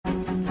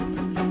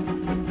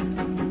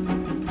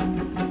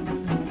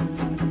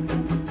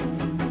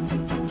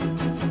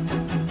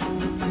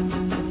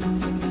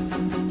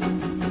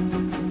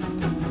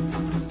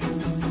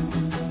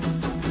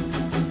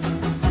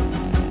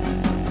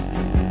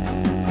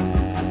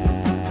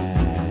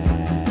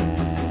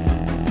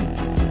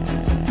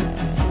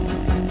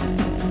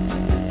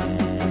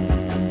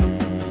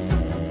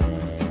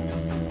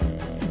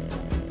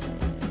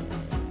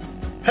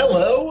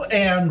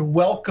and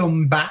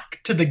welcome back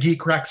to the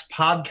Geek Rex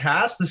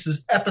podcast. This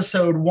is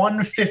episode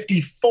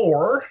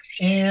 154,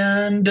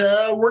 and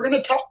we're going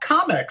to talk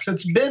comics.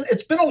 It's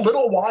been a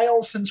little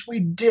while since we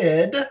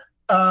did,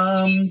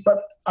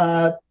 but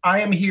I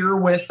am here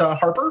with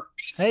Harper.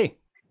 Hey.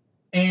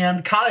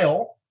 And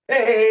Kyle.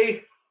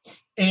 Hey.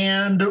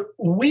 And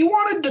we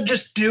wanted to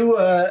just do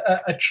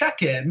a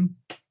check-in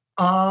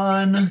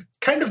on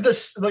kind of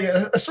this, like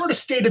a sort of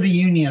state of the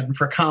union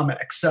for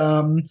comics.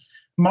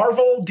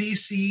 Marvel,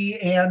 DC,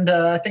 and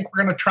I think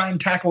we're going to try and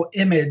tackle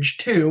Image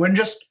too, and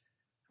just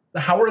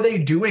how are they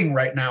doing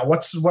right now?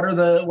 What are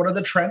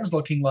the trends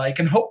looking like?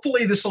 And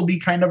hopefully this will be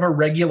kind of a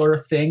regular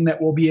thing that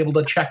we'll be able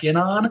to check in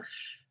on,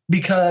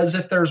 because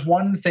if there's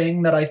one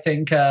thing that I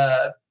think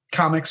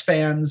comics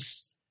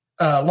fans,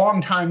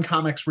 longtime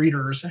comics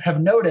readers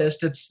have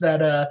noticed, it's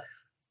that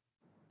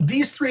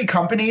these three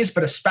companies,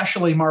 but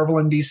especially Marvel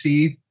and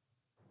DC,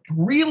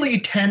 really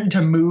tend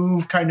to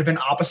move kind of in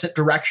opposite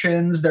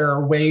directions. There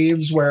are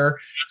waves where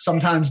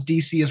sometimes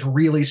DC is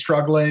really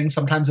struggling.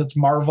 Sometimes it's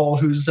Marvel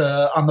who's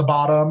on the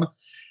bottom.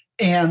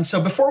 And so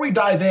before we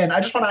dive in, I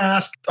just want to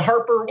ask,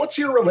 Harper, what's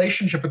your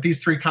relationship with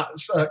these three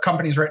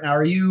companies right now?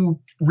 Are you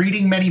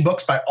reading many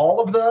books by all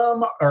of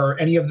them, or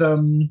any of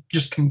them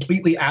just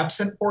completely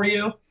absent for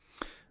you?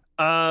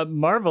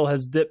 Marvel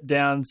has dipped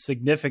down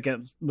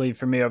significantly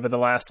for me over the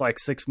last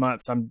 6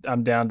 months.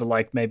 I'm down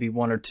to maybe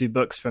one or two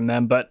books from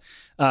them, but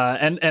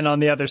and on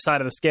the other side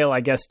of the scale,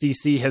 I guess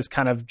DC has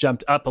kind of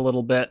jumped up a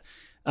little bit.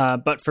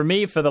 But for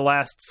me, for the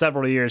last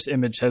several years,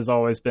 Image has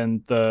always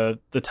been the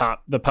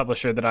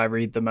publisher that I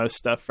read the most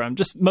stuff from.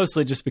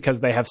 Mostly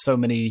because they have so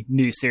many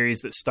new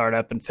series that start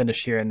up and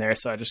finish here and there.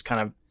 So I just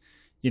kind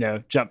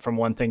of jump from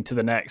one thing to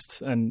the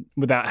next, and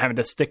without having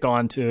to stick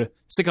onto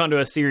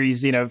a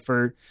series,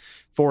 for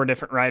 4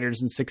 different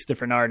writers and 6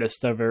 different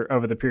artists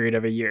over the period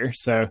of a year.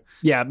 So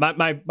yeah,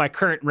 my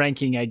current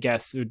ranking, I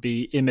guess, would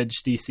be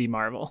Image, DC,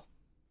 Marvel.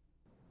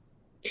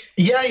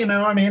 Yeah,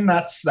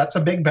 that's a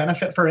big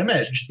benefit for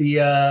Image.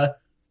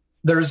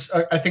 There's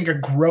I think a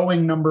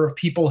growing number of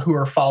people who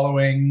are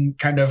following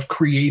kind of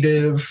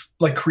creative,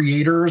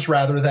 creators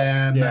rather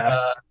than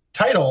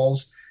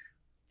titles.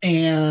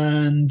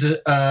 And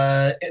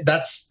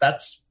that's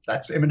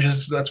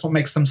Images. That's what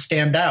makes them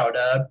stand out.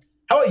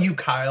 How about you,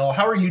 Kyle?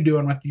 How are you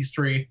doing with these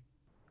three?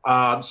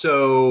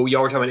 So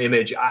y'all were talking about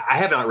Image. I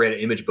have not read an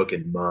Image book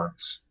in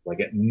months,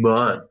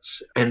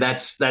 and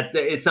that's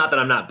it's not that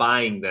I'm not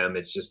buying them.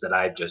 It's just that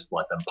I just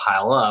let them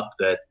pile up.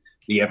 That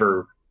the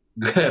ever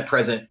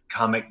present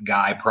comic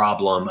guy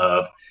problem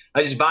of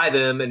I just buy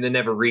them and then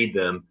never read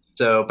them.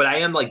 So, but I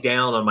am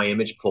down on my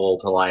Image pull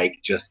to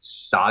just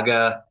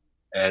Saga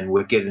and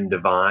Wicked and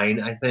Divine,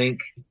 I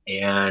think.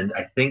 And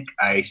I think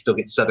I still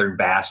get Southern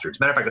Bastards.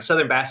 Matter of fact, the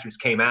Southern Bastards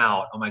came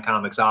out on my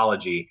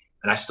Comixology,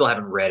 and I still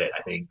haven't read it,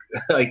 I think,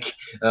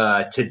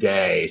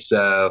 today.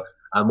 So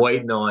I'm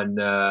waiting on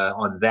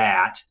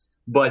that.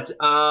 But,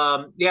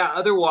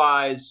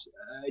 otherwise,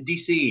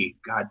 DC,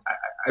 God,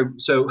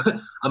 so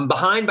I'm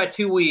behind by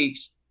 2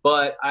 weeks,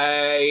 but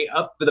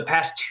up for the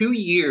past 2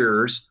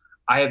 years,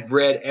 I have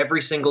read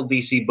every single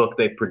DC book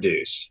they've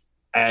produced.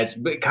 As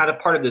kind of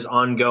part of this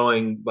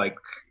ongoing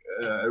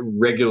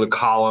regular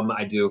column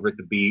I do over at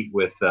the Beat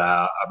with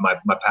my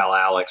pal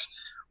Alex.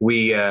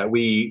 We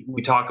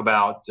talk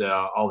about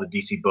all the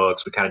DC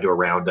books. We kind of do a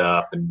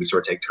roundup and we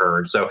sort of take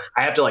turns. So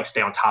I have to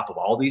stay on top of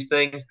all these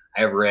things.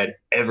 I have read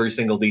every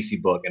single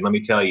DC book, and let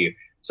me tell you,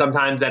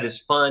 sometimes that is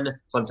fun.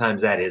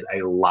 Sometimes that is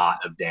a lot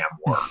of damn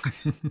work.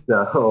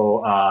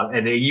 So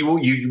and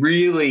you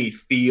really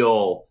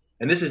feel,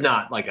 and this is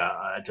not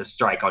to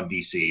strike on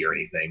DC or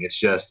anything. It's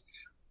just,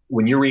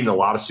 when you're reading a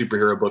lot of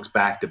superhero books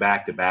back to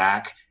back to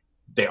back,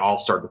 they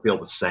all start to feel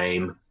the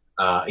same.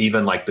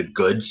 Even the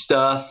good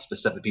stuff, the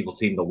stuff that people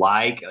seem to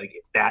like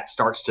that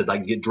starts to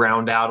get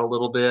drowned out a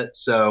little bit.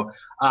 So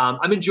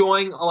I'm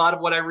enjoying a lot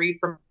of what I read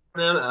from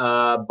them,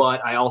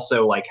 but I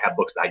also have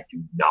books that I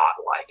do not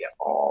like at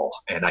all,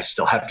 and I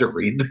still have to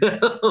read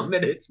them,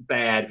 and it's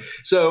bad.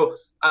 So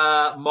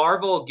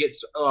Marvel gets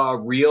a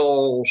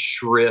real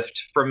shrift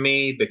from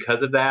me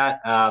because of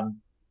that.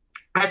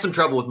 I had some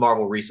trouble with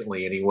Marvel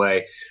recently,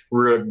 anyway,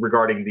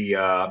 regarding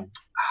the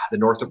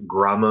Northrop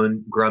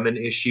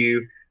Grumman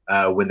issue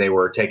when they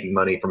were taking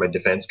money from a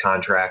defense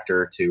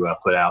contractor to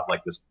put out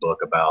this book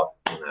about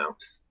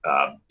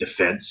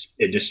defense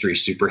industry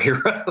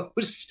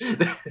superheroes.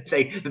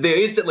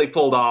 they instantly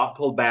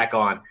pulled back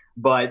on.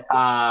 But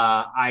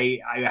I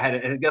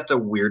got a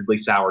weirdly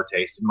sour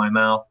taste in my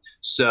mouth.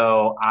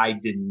 So I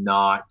did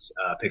not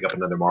pick up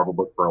another Marvel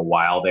book for a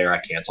while there. I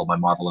canceled my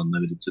Marvel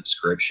Unlimited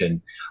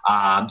subscription.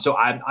 So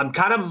I'm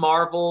kind of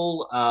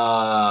Marvel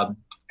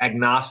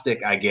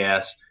agnostic, I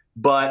guess,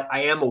 but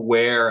I am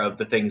aware of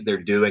the things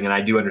they're doing, and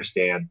I do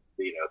understand,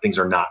 things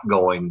are not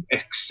going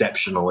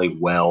exceptionally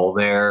well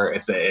there,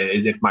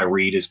 if my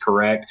read is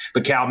correct.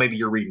 But Cal, maybe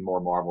you're reading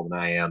more Marvel than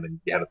I am, and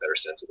you have a better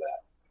sense of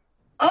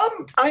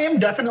that. I am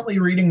definitely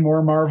reading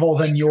more Marvel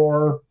than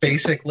you're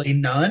basically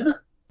none.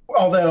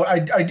 Although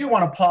I do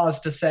want to pause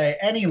to say,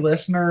 any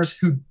listeners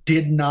who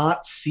did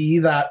not see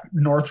that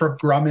Northrop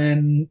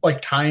Grumman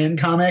like tie-in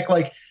comic,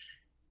 like,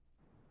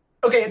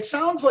 okay, it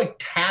sounds like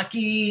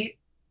tacky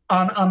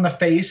on the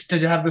face to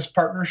have this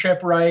partnership,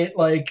 right?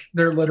 Like,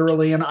 they're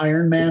literally an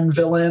Iron Man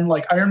villain.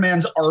 Like, Iron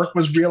Man's arc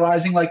was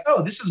realizing, like,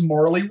 oh, this is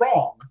morally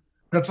wrong.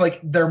 That's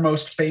like their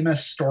most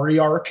famous story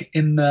arc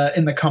in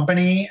the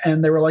company,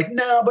 and they were like,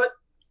 no, but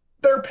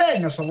they're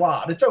paying us a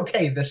lot. It's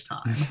okay this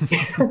time.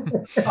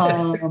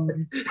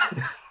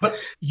 But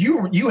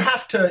you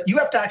have to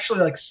actually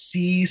like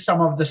see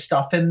some of the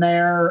stuff in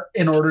there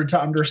in order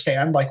to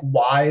understand like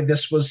why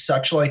this was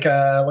such like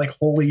a like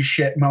holy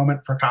shit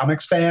moment for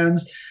comics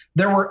fans.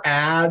 There were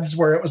ads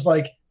where it was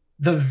like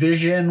the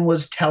Vision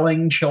was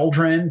telling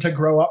children to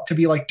grow up to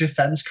be like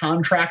defense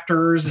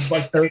contractors. It's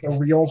like they're the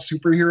real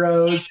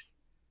superheroes.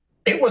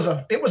 It was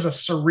a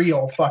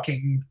surreal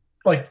fucking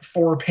like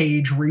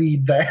 4-page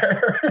read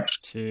there.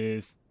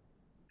 Jeez.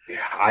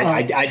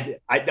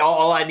 I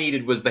all I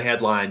needed was the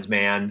headlines,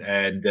 man,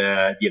 and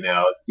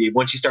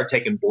once you start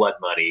taking blood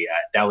money,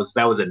 that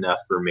was enough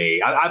for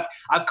me.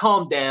 I've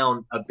calmed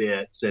down a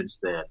bit since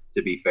then,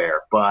 to be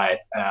fair, but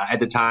at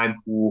the time,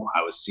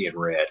 I was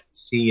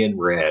seeing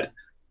red.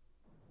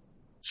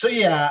 So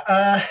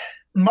yeah,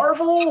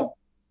 Marvel.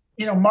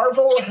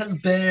 Marvel's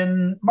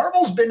been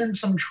in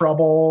some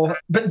trouble,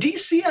 but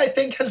DC, I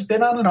think, has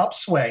been on an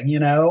upswing.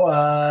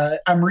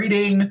 I'm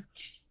reading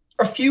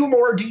a few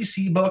more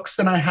DC books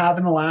than I have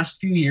in the last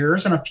few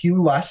years and a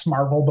few less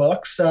Marvel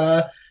books.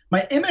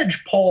 My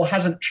Image poll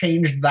hasn't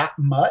changed that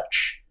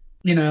much.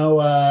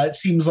 It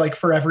seems like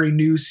for every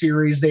new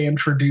series they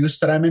introduce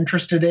that I'm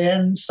interested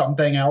in,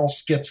 something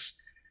else gets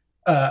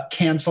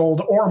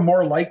canceled, or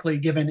more likely,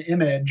 given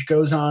Image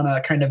goes on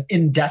a kind of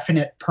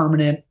indefinite,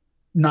 permanent,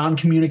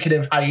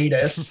 non-communicative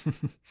hiatus.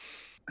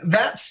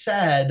 That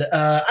said,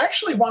 I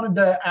actually wanted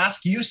to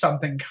ask you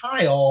something,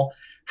 Kyle.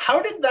 How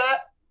did that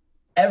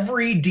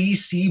every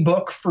DC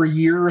book for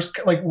years,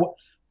 like,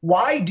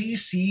 why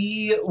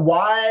DC?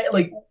 Why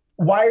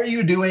are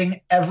you doing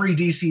every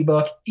DC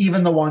book,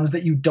 even the ones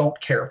that you don't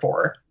care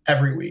for,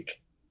 every week?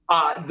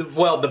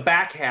 The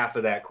back half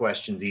of that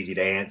question is easy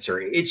to answer.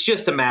 It's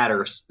just a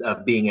matter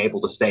of being able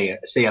to stay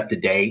up to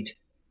date.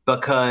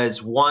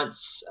 Because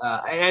once,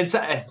 and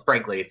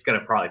frankly, it's going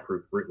to probably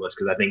prove fruitless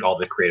because I think all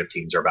the creative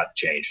teams are about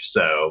to change.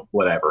 So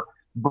whatever.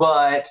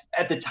 But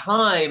at the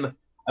time,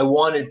 I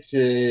wanted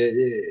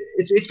to.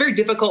 It's very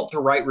difficult to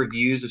write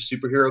reviews of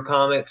superhero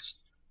comics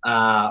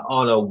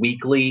on a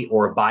weekly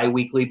or a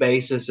bi-weekly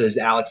basis, as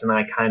Alex and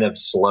I kind of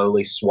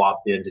slowly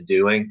swapped into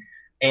doing.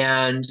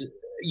 And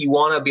you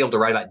want to be able to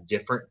write about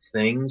different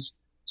things.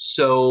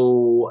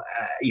 So,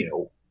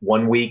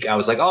 1 week I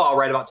was like, I'll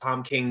write about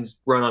Tom King's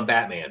run on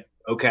Batman.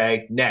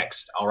 Okay,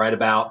 next, I'll write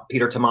about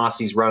Peter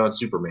Tomasi's run on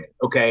Superman.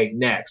 Okay,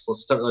 next,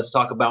 let's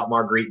talk about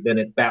Marguerite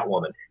Bennett's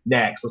Batwoman.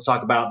 Next, let's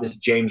talk about this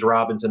James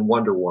Robinson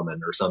Wonder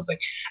Woman or something.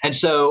 And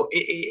so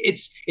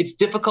it's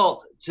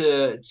difficult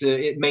to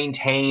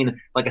maintain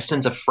like a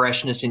sense of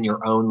freshness in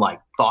your own like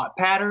thought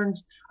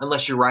patterns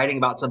unless you're writing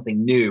about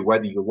something new,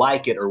 whether you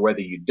like it or whether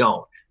you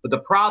don't. But the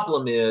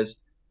problem is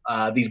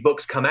these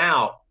books come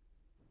out.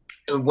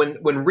 When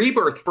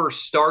Rebirth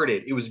first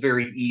started, it was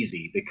very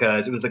easy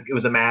because it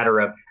was a matter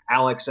of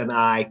Alex and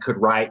I could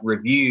write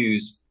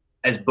reviews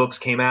as books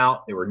came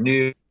out. They were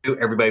new.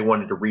 Everybody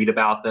wanted to read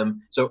about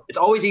them. So it's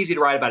always easy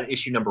to write about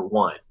issue number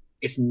 1.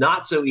 It's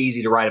not so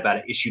easy to write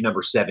about issue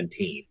number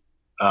 17.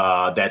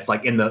 That's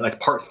like in the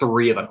like part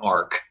 3 of an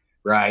arc,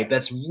 right?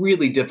 That's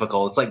really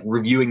difficult. It's like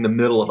reviewing the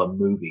middle of a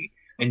movie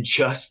in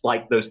just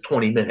like those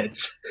 20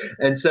 minutes.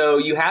 And so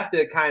you have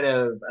to kind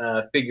of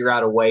figure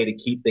out a way to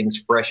keep things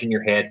fresh in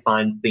your head,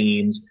 find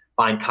themes,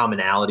 find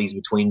commonalities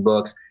between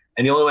books.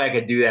 And the only way I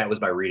could do that was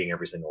by reading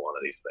every single one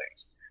of these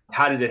things.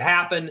 How did it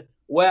happen?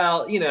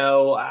 Well,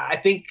 I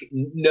think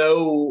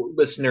no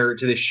listener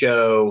to this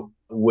show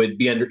would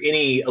be under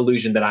any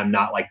illusion that I'm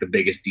not like the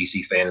biggest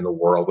DC fan in the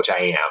world, which I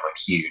am. I'm a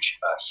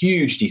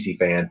huge DC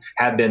fan.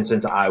 Have been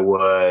since I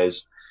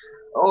was,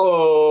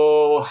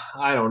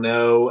 I don't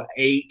know,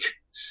 8,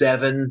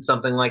 7,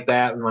 something like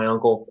that. When my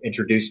uncle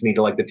introduced me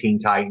to like the Teen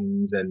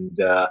Titans and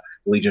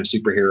Legion of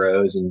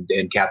Superheroes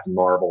and Captain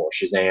Marvel or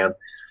Shazam,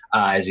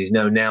 as he's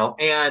known now.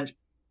 And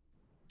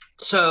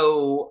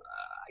so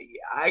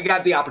I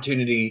got the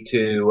opportunity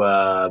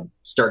to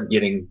start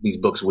getting these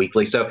books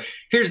weekly. So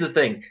here's the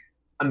thing.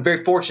 I'm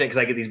very fortunate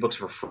because I get these books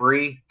for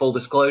free, full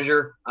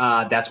disclosure.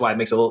 That's why it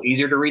makes it a little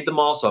easier to read them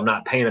all. So I'm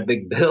not paying a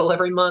big bill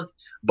every month.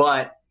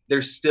 But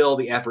there's still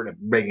the effort of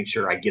making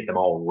sure I get them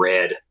all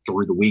read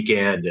through the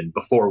weekend and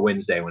before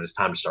Wednesday when it's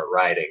time to start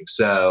writing.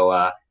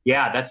 So,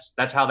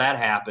 that's how that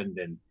happened.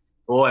 And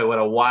boy, what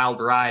a wild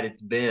ride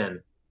it's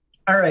been.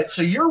 All right.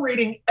 So you're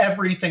reading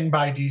everything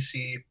by DC.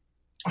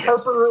 Yes.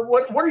 Harper,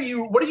 what are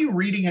you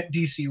reading at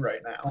DC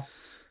right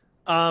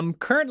now?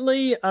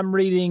 Currently I'm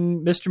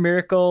reading Mr.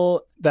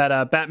 Miracle,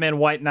 that Batman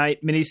White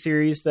Knight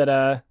miniseries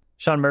that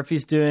Sean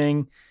Murphy's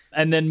doing.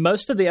 And then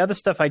most of the other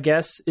stuff, I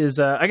guess, is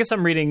I guess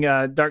I'm reading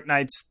Dark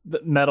Knight's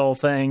Metal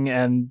thing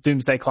and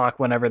Doomsday Clock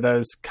whenever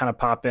those kind of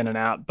pop in and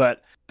out.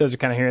 But those are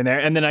kind of here and there.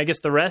 And then I guess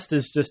the rest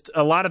is just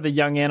a lot of the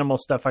Young Animal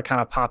stuff I kind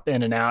of pop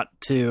in and out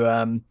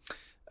to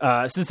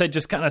since they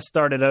just kind of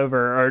started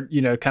over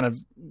or, kind of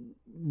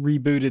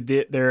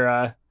rebooted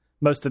their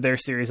most of their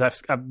series.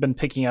 I've been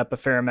picking up a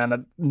fair amount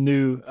of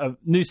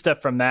new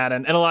stuff from that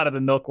and a lot of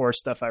the Milk War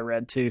stuff I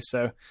read too.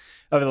 So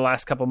over the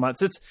last couple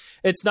months,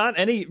 it's not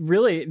any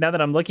really, now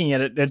that I'm looking at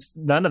it, it's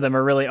none of them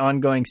are really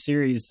ongoing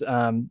series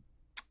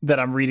that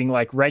I'm reading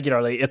like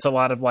regularly. It's a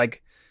lot of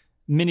like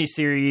mini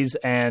series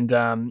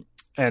and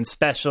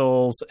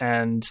specials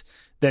and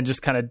then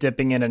just kind of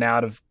dipping in and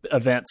out of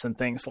events and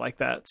things like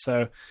that.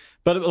 So,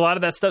 but a lot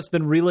of that stuff's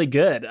been really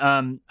good.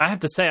 I have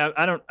to say,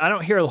 I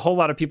don't hear a whole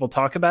lot of people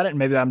talk about it, and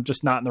maybe I'm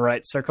just not in the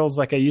right circles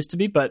like I used to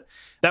be, but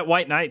that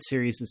White Knight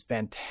series is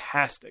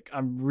fantastic.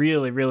 I'm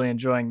really, really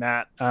enjoying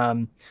that.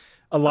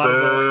 A lot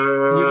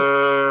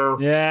of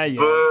the... Yeah.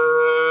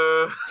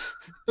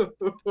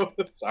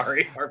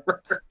 Sorry,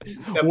 Harper.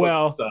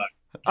 Well,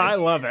 I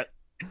love it.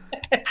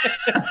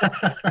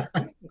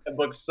 That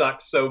book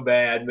sucks so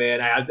bad, man.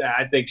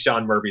 I think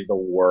Sean Murphy's the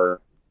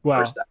worst.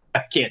 Wow.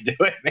 I can't do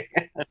it,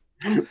 man.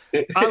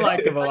 I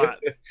like him a lot.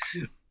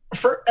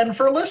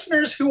 For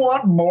listeners who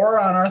want more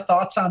on our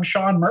thoughts on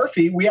Sean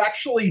Murphy, we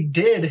actually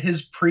did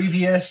his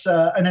previous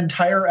an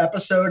entire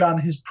episode on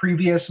his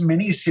previous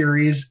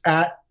miniseries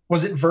at,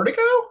 was it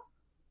Vertigo?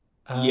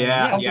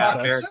 Yeah.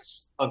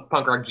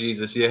 Punk Rock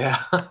Jesus,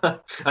 yeah.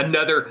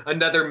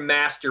 another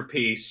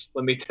masterpiece,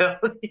 let me tell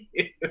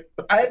you.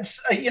 I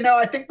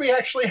think we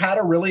actually had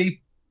a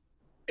really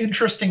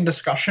interesting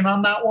discussion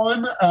on that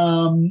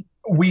one.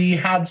 We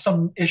had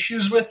some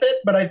issues with it,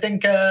 but I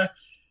think,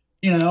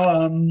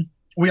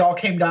 we all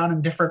came down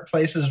in different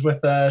places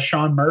with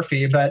Sean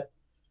Murphy. But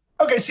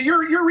okay, so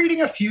you're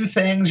reading a few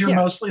things. You're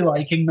mostly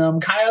liking them.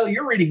 Kyle,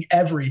 you're reading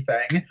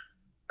everything.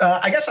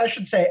 I guess I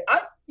should say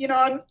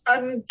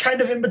I'm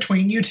kind of in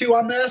between you two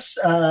on this.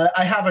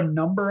 I have a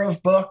number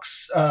of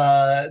books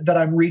that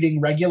I'm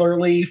reading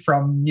regularly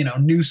from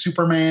New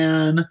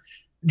Superman,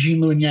 Gene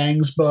Luen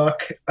Yang's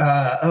book.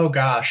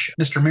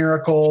 Mr.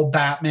 Miracle,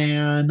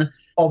 Batman.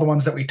 All the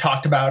ones that we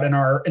talked about in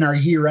our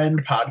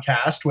year-end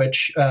podcast,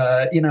 which,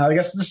 I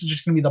guess this is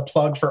just going to be the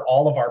plug for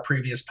all of our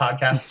previous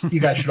podcasts you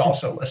guys should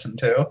also listen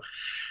to.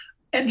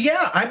 And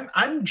yeah,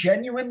 I'm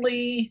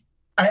genuinely,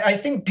 I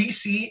think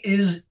DC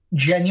is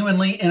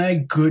genuinely in a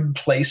good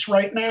place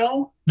right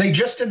now. They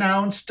just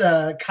announced,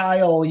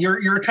 Kyle,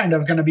 you're kind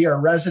of going to be our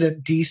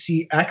resident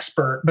DC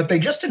expert, but they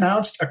just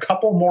announced a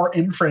couple more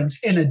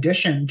imprints in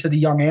addition to the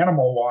Young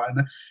Animal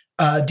one,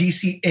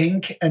 DC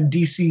Ink and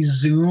DC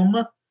Zoom.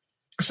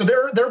 So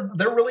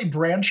they're really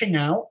branching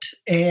out,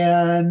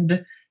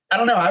 and I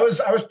don't know. I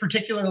was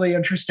particularly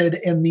interested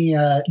in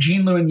the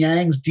Gene Luen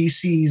Yang's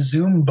DC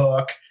Zoom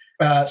book,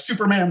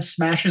 Superman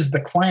Smashes the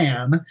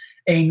Klan,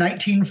 a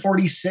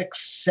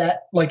 1946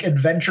 set like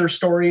adventure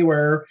story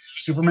where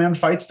Superman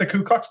fights the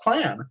Ku Klux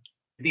Klan.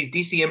 These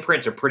DC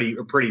imprints are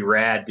pretty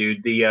rad,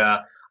 dude.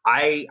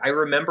 I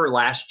remember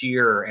last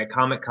year at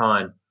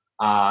Comic-Con,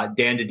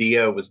 Dan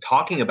DiDio was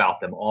talking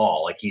about them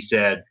all. Like he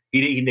said, they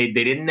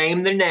didn't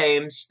name the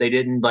names. They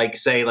didn't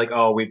say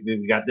oh,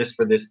 we got this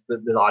for this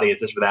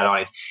audience, this for that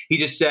audience. He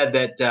just said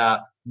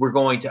that we're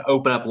going to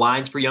open up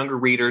lines for younger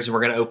readers, and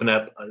we're going to open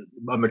up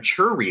a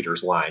mature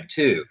readers line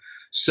too.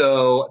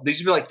 So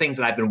these are like things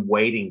that I've been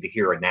waiting to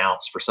hear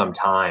announced for some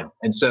time.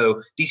 And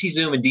so DC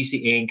Zoom and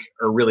DC Ink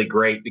are really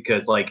great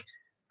because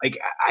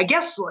I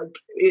guess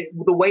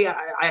the way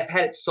I've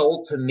had it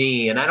sold to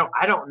me, and I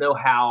don't know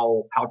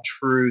how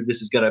true this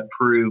is going to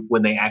prove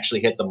when they actually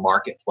hit the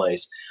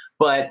marketplace.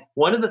 But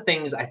one of the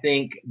things I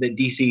think that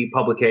DC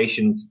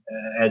Publications,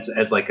 as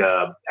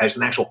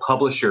an actual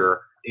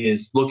publisher,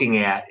 is looking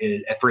at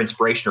for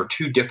inspiration are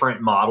two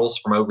different models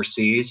from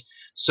overseas.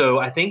 So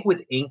I think with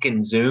Ink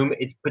and Zoom,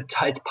 it's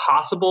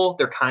possible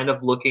they're kind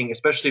of looking,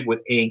 especially with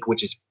Ink,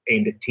 which is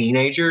aimed at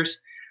teenagers.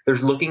 They're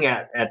looking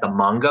at the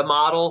manga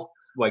model.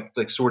 Like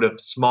sort of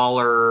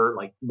smaller,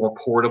 like more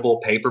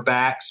portable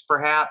paperbacks,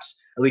 perhaps.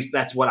 At least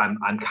that's what I'm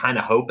kind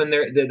of hoping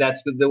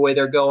that's the way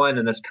they're going,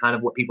 and that's kind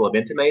of what people have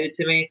intimated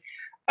to me.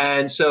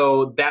 And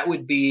so that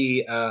would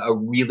be a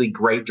really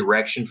great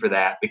direction for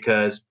that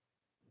because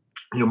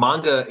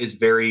manga is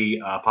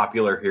very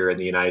popular here in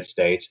the United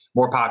States,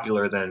 more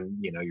popular than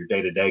your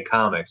day-to-day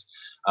comics,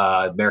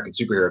 American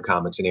superhero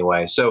comics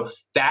anyway. So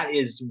that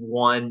is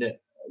one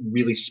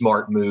really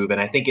smart move, and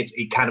I think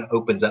it kind of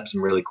opens up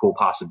some really cool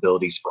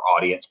possibilities for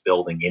audience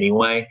building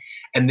anyway.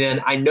 And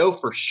then I know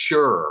for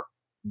sure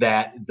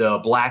that the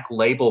Black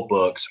Label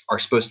books are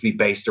supposed to be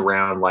based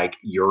around like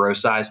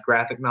Euro-sized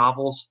graphic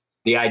novels.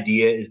 The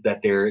idea is that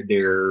they're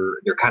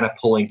kind of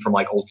pulling from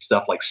like old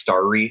stuff like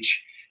Star Reach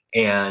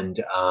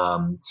and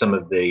some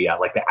of the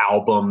like the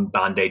album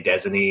Bande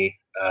Dessinée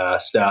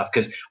stuff,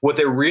 because what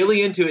they're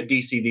really into at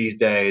DC these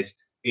days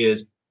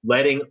is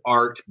letting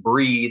art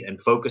breathe and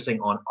focusing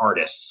on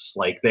artists.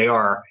 Like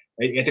they're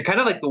kind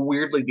of like the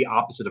weirdly the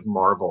opposite of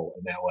Marvel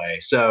in that way.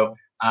 So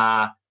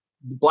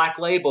Black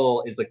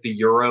Label is like the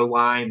Euro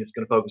line that's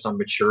going to focus on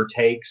mature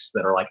takes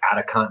that are like out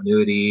of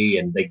continuity.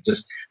 And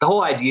the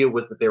whole idea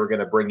was that they were going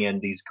to bring in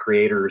these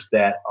creators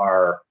that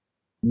are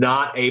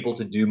not able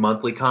to do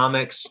monthly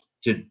comics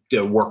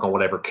to work on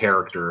whatever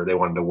character they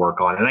wanted to work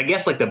on. And I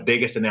guess like the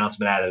biggest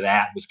announcement out of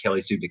that was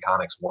Kelly Sue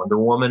DeConnick's Wonder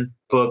Woman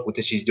book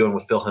that she's doing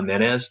with Phil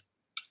Jimenez.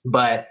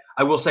 But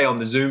I will say on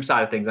the Zoom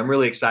side of things, I'm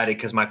really excited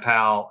because my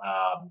pal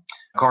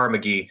Cara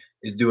McGee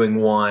is doing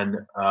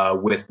one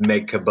with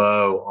Meg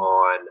Cabot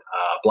on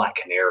Black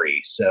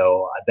Canary.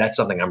 So that's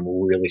something I'm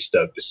really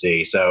stoked to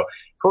see. So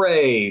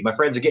hooray, my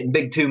friends are getting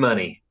big two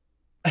money.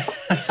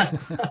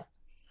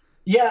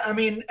 Yeah, I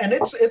mean, and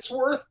it's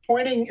worth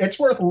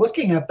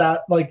looking at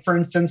that, like, for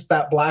instance,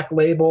 that Black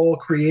Label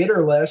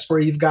creator list where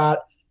you've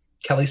got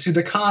Kelly Sue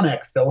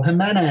DeConnick, Phil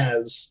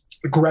Jimenez,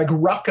 Greg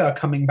Rucka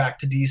coming back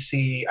to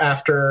DC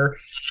after,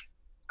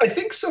 I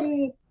think,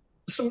 some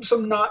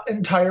not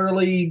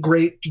entirely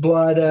great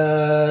blood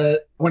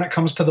when it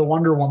comes to the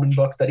Wonder Woman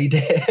book that he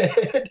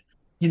did.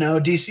 You know,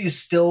 DC's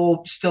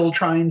still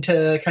trying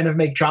to kind of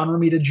make John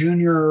Romita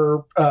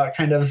Jr.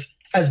 Kind of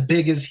as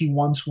big as he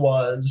once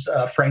was.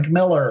 Frank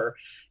Miller,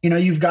 you know,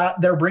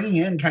 they're bringing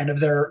in kind of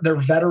their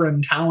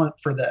veteran talent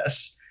for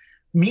this.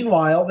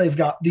 Meanwhile, they've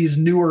got these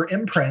newer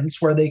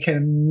imprints where they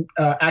can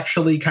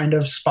actually kind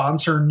of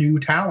sponsor new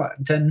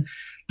talent. And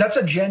that's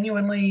a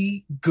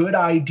genuinely good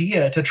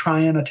idea to try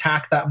and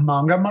attack that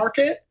manga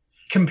market.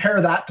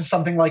 Compare that to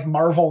something like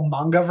Marvel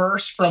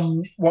Mangaverse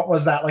from, what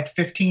was that, like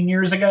 15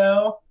 years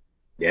ago?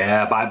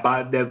 Yeah,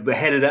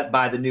 headed up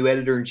by the new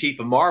editor-in-chief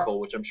of Marvel,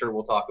 which I'm sure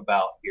we'll talk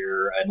about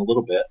here in a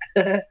little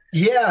bit.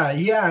 Yeah,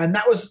 and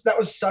that was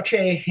such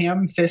a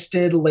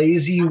ham-fisted,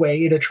 lazy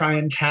way to try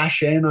and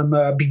cash in on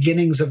the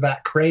beginnings of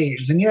that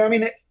craze. And, you know, I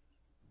mean,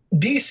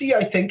 DC,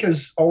 I think,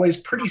 is always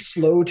pretty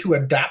slow to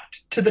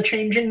adapt to the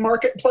changing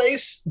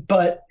marketplace.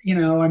 But, you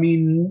know, I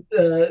mean,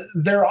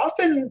 they're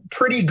often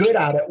pretty good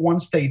at it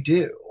once they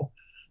do.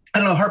 I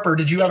don't know, Harper,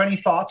 did you have any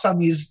thoughts on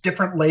these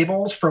different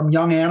labels from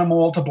Young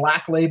Animal to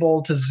Black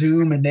Label to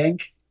Zoom and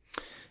Ink?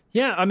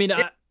 Yeah, I mean,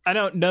 I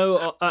don't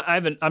know.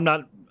 I'm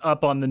not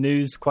up on the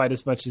news quite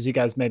as much as you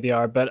guys maybe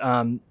are, but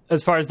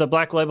as far as the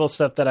Black Label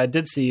stuff that I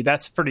did see,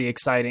 that's pretty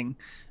exciting.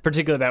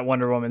 Particularly that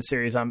Wonder Woman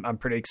series, I'm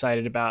pretty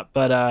excited about.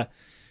 But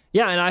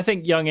yeah, and I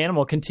think Young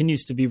Animal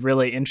continues to be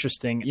really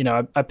interesting. You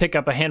know, I pick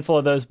up a handful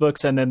of those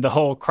books, and then the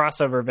whole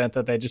crossover event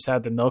that they just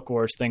had, the Milk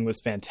Wars thing,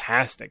 was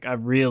fantastic. I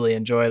really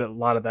enjoyed a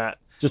lot of that.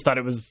 Just thought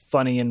it was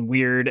funny and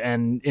weird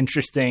and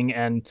interesting.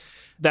 And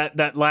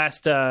that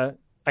last, I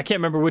can't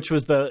remember which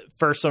was the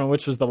first one and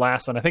which was the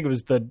last one. I think it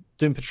was the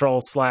Doom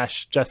Patrol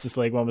 / Justice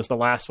League one was the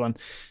last one.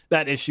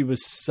 That issue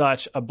was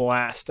such a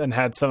blast and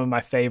had some of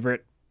my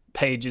favorite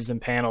pages and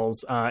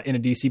panels in a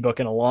DC book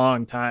in a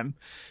long time.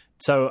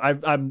 So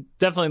I'm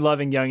definitely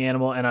loving Young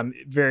Animal, and I'm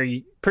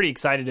pretty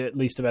excited at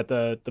least about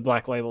the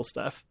Black Label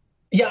stuff.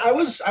 Yeah, I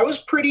was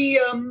pretty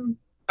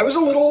I was a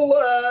little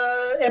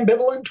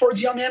ambivalent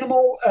towards Young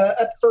Animal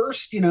at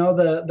first. You know,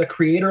 the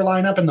creator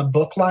lineup and the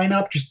book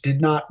lineup just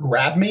did not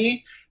grab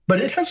me, but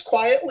it has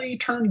quietly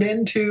turned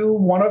into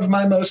one of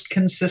my most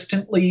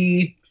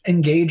consistently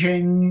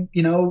engaging,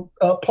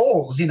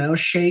 pulls. You know,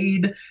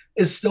 Shade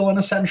is still an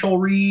essential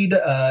read.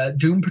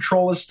 Doom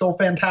Patrol is still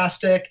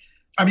fantastic.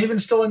 I'm even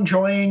still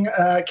enjoying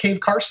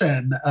Cave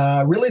Carson.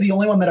 Really, the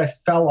only one that I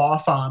fell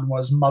off on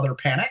was Mother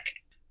Panic.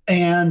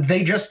 And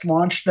they just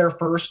launched their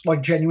first,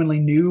 like, genuinely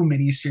new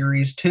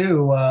miniseries,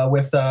 too,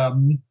 with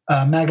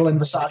Magdalene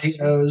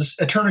Visaggio's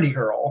Eternity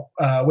Girl,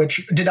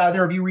 which, did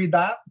either of you read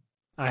that?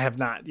 I have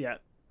not yet.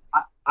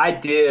 I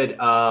did.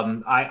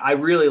 I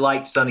really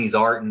liked Sonny's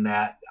art in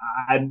that.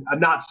 I'm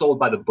not sold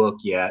by the book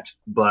yet,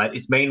 but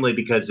it's mainly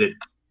because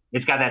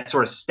it's got that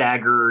sort of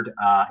staggered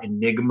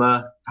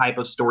Enigma type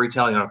of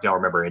storytelling. I don't know if y'all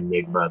remember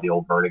Enigma, the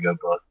old Vertigo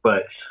book,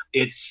 but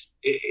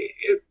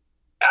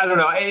I don't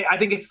know. I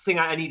think it's a thing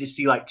I need to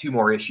see like 2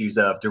 more issues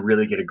of to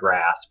really get a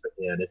grasp.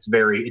 And it's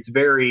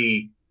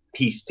very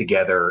pieced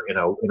together in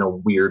a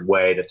weird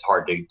way that's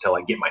hard to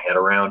like get my head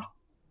around.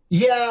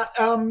 Yeah,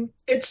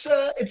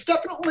 it's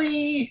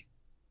definitely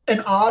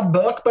an odd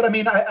book, but I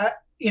mean, I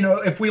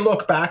if we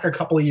look back a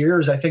couple of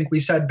years, I think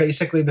we said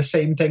basically the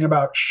same thing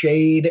about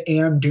Shade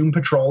and Doom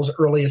Patrol's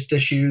earliest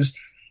issues.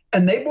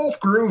 And they both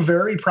grew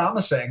very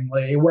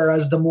promisingly,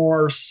 whereas the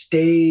more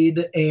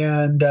staid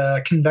and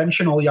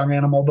conventional Young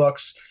Animal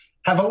books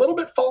have a little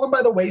bit fallen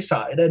by the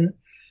wayside. And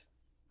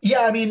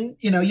yeah, I mean,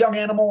 Young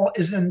Animal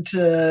isn't,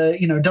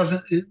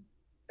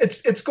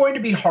 it's going to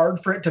be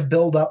hard for it to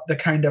build up the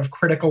kind of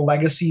critical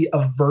legacy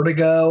of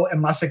Vertigo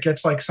unless it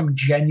gets like some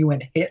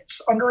genuine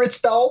hits under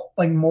its belt,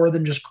 like more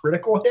than just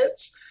critical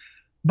hits.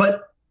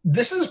 But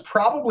this is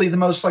probably the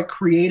most like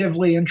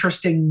creatively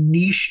interesting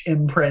niche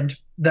imprint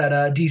that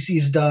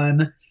DC's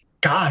done,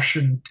 gosh,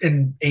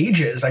 in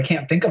ages. I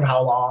can't think of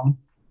how long.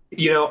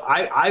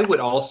 I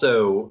would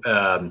also,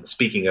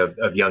 speaking of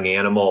Young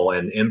Animal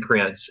and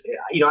imprints,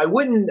 I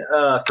wouldn't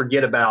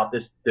forget about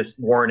this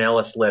Warren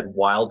Ellis-led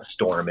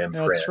Wildstorm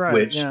imprint, that's right,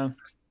 which yeah.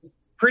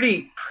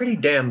 pretty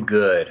damn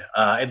good.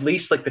 At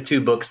least like the 2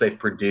 books they've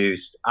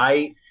produced.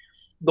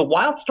 the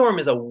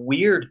Wildstorm is a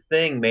weird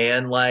thing,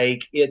 man.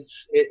 Like it's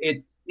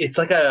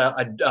like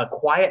a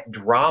quiet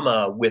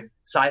drama with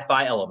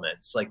sci-fi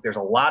elements. Like there's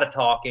a lot of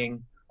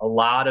talking, a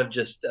lot of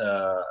just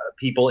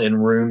people in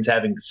rooms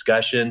having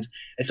discussions.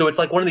 And so it's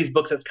like one of these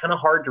books that's kind of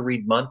hard to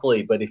read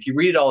monthly, but if you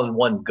read it all in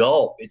one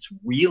gulp, it's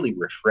really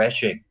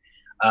refreshing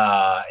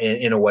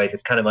in a way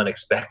that's kind of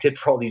unexpected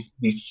for all these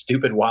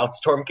stupid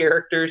Wildstorm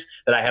characters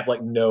that I have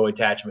like no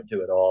attachment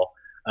to at all,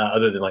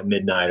 other than like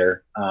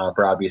Midnighter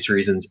for obvious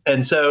reasons.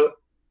 And so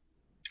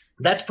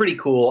that's pretty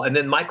cool. And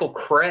then Michael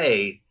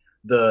Cray,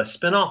 the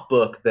spinoff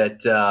book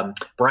that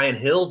Brian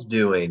Hill's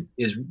doing,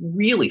 is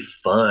really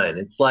fun.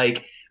 It's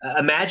like,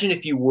 imagine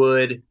if you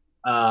would,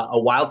 a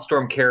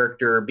Wildstorm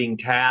character being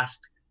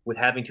tasked with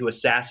having to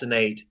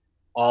assassinate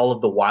all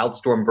of the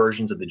Wildstorm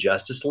versions of the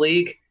Justice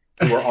League,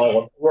 who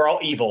are all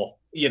evil.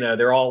 You know,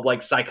 they're all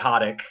like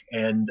psychotic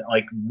and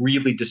like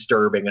really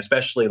disturbing,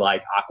 especially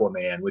like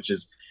Aquaman, which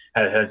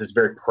has this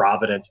very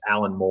Providence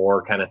Alan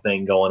Moore kind of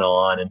thing going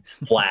on, and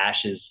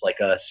Flash is like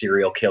a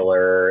serial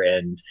killer,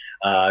 and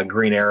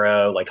Green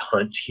Arrow like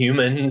hunts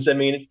humans. I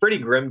mean, it's pretty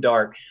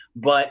grimdark,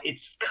 but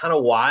it's kind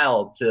of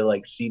wild to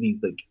like see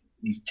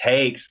these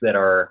takes that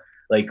are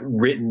like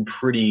written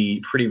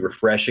pretty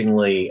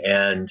refreshingly,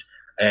 and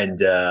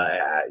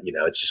you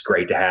know, it's just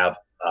great to have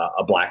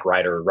a black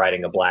writer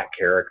writing a black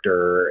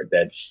character.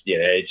 That's, you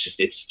know, it's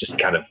just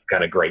kind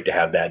of great to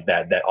have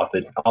that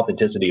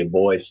authenticity of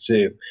voice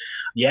too.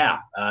 Yeah,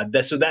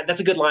 that's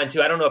a good line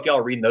too. I don't know if y'all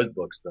are reading those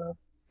books though.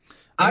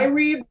 I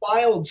read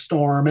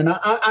Wildstorm, and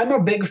I'm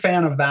a big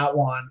fan of that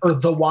one, or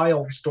The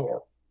Wildstorm.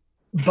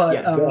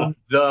 But the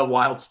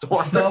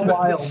Wildstorm. The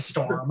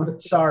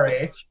Wildstorm.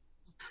 Sorry.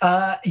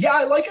 Yeah,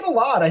 I like it a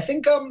lot. I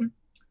think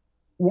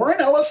Warren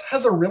Ellis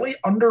has a really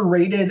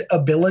underrated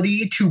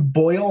ability to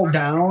boil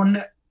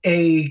down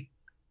a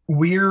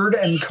weird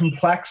and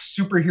complex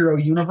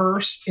superhero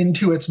universe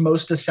into its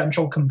most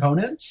essential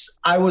components.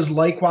 I was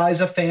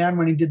likewise a fan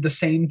when he did the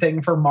same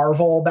thing for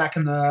Marvel back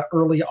in the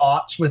early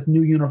aughts with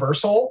New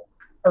Universal,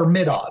 or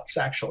mid-aughts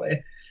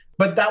actually.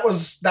 But that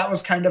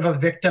was kind of a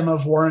victim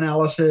of Warren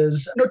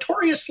Ellis's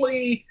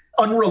notoriously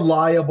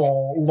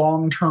unreliable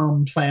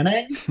long-term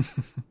planning.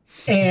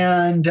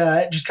 And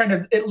just kind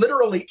of, it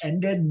literally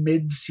ended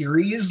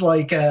mid-series.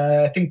 Like,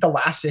 I think the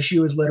last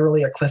issue is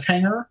literally a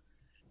cliffhanger.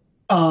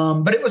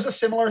 But it was a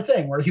similar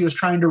thing where he was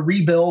trying to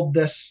rebuild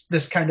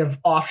this kind of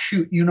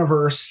offshoot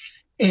universe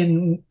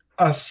in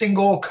a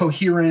single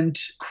coherent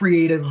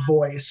creative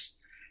voice.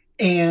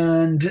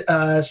 And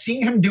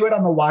seeing him do it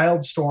on the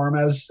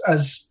Wildstorm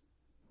as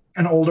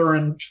an older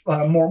and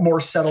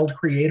more settled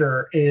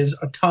creator is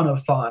a ton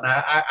of fun.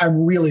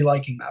 I'm really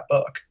liking that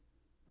book.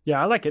 Yeah,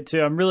 I like it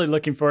too. I'm really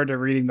looking forward to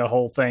reading the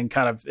whole thing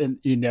kind of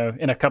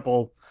in a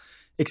couple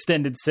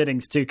extended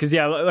sittings too. Cause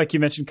yeah, like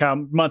you mentioned, Kyle,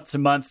 month to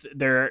month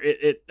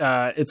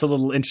it's a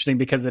little interesting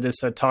because it is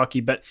so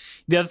talky. But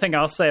the other thing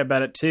I'll say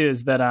about it too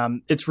is that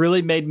it's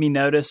really made me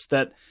notice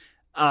that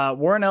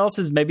Warren Ellis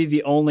is maybe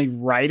the only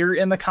writer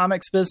in the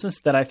comics business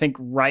that I think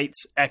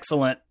writes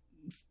excellent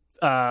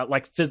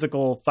like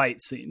physical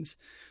fight scenes.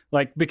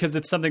 Like, because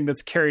it's something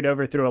that's carried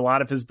over through a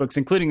lot of his books,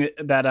 including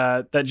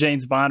that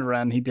James Bond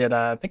run he did,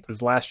 I think it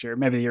was last year,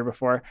 maybe the year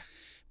before.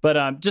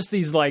 But just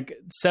these like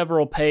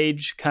several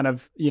page kind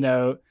of, you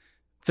know,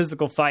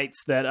 physical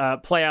fights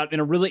that play out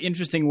in a really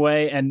interesting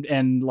way.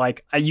 And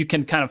like you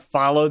can kind of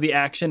follow the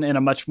action in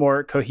a much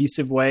more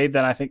cohesive way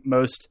than I think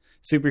most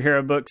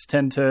superhero books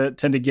tend to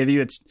give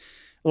you. It's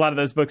a lot of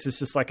those books is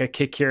just like a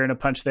kick here and a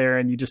punch there,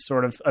 and you just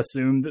sort of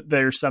assume that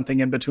there's something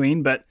in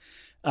between. But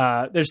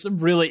there's some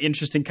really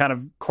interesting kind of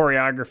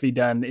choreography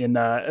done in,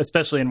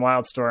 especially in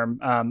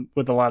Wildstorm,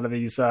 with a lot of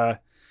these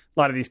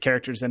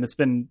characters, and it's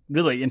been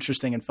really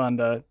interesting and fun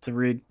to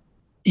read.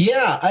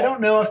 Yeah, I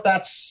don't know if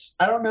that's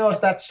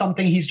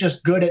something he's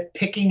just good at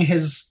picking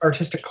his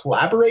artistic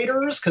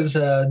collaborators, because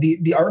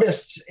the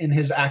artists in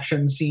his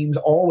action scenes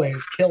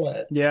always kill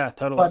it. Yeah,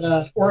 totally.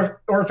 But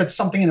or if it's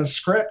something in his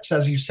scripts,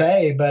 as you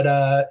say, but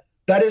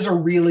that is a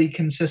really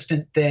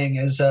consistent thing.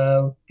 Is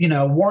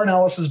Warren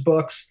Ellis's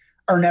books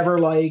are never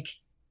like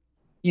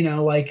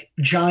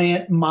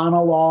giant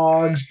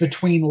monologues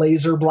between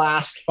laser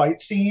blast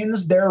fight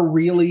scenes. They're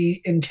really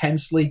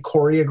intensely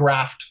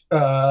choreographed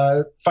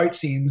fight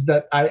scenes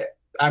that I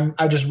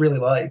just really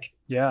like.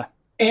 Yeah.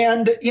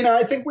 And,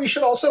 I think we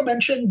should also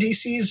mention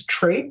DC's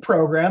trade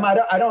program.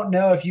 I don't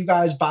know if you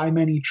guys buy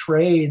many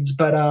trades,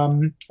 but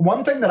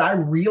one thing that I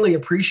really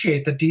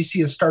appreciate that DC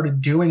has started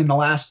doing in the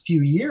last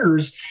few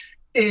years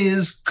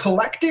is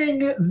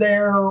collecting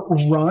their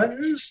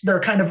runs, their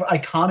kind of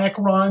iconic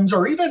runs,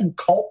 or even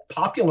cult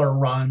popular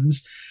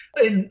runs,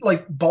 in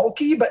like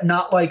bulky, but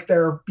not like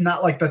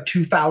the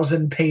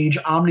 2,000 page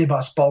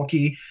omnibus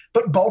bulky,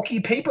 but bulky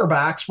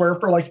paperbacks where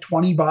for like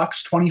 $20,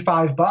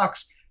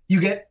 $25, you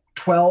get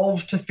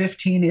 12 to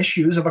 15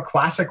 issues of a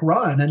classic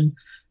run. And,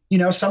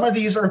 some of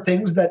these are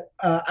things that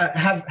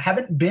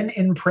haven't been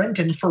in print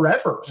in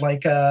forever,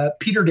 like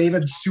Peter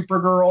David's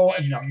Supergirl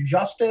and Young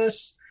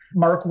Justice,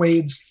 Mark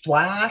Waid's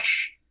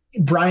Flash,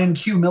 Brian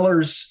Q.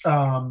 Miller's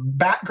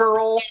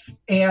Batgirl.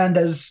 And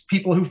as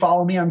people who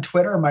follow me on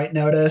Twitter might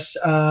notice,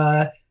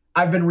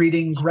 I've been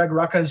reading Greg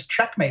Rucka's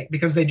Checkmate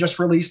because they just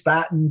released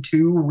that in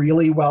 2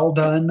 really well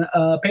done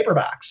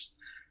paperbacks.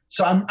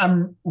 So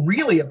I'm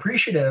really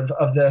appreciative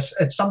of this.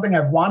 It's something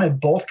I've wanted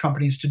both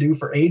companies to do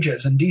for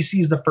ages, and DC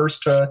is the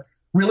first to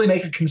really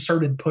make a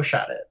concerted push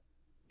at it.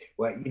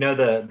 Well,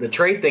 the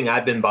trade thing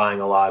I've been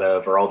buying a lot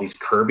of are all these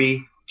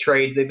Kirby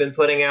trades they've been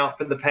putting out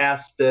for the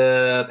past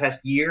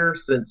year,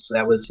 since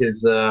that was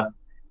his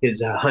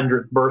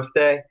 100th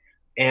birthday.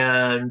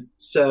 And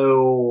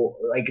so,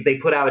 like, they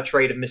put out a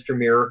trade of Mr.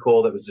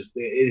 Miracle that was just,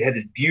 it had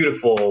this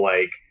beautiful,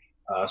 like,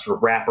 sort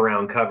of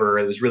wraparound cover.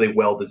 It was really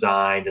well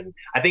designed, and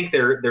I think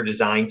their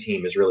design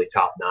team is really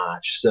top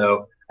notch.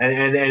 So,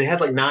 and it has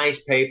like nice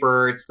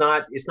paper. It's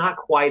not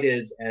quite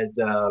as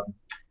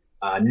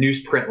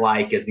newsprint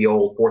like as the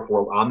old Fourth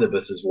World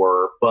omnibuses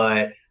were,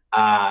 but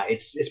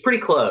it's pretty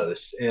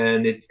close,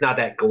 and it's not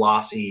that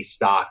glossy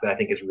stock that I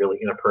think is really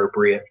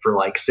inappropriate for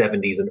like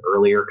 70s and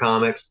earlier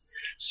comics.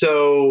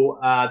 So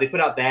they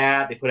put out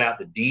that. They put out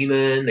The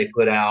Demon. They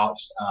put out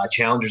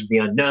Challengers of the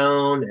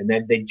Unknown, and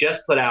then they just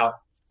put out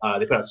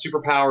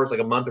Superpowers like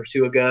a month or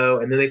 2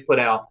 ago, and then they put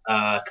out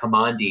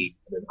Commandi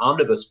in an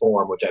omnibus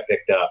form, which I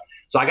picked up.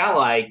 So I got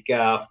like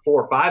 4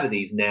 or 5 of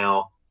these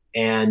now,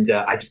 and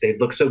they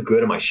look so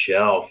good on my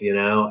shelf,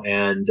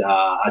 and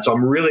so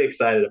I'm really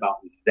excited about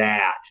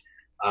that.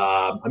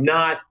 I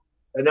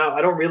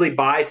don't really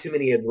buy too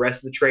many of the rest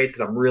of the trades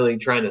because I'm really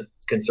trying to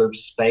conserve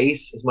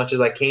space as much as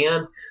I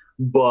can,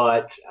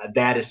 but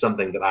that is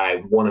something that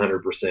I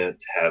 100%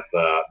 have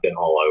been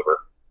all over.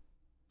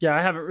 Yeah,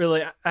 I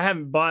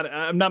haven't bought,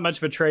 I'm not much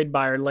of a trade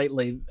buyer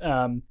lately,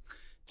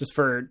 just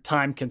for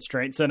time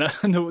constraints, and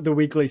the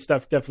weekly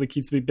stuff definitely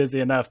keeps me busy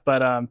enough.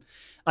 But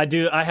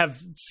I have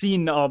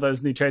seen all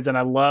those new trades, and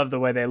I love the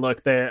way they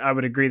look. I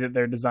would agree that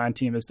their design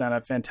team has done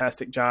a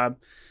fantastic job,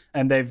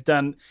 and they've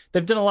done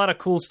a lot of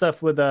cool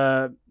stuff with,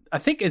 I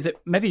think, is it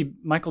maybe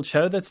Michael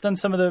Cho that's done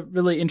some of the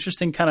really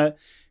interesting kind of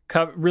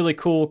really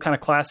cool kind of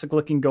classic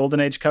looking Golden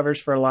Age covers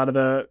for a lot of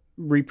the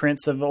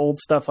reprints of old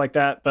stuff like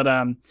that. But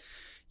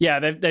yeah,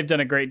 they've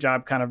done a great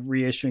job kind of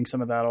reissuing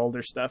some of that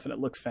older stuff, and it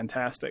looks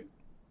fantastic.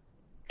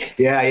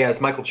 Yeah, it's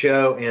Michael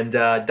Cho, and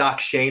Doc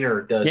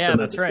Shaner does some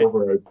of the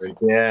silver openings.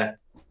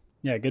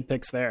 Yeah, good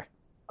picks there.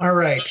 All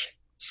right,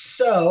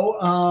 so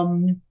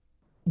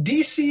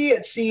DC,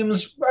 it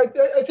seems,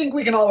 I think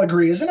we can all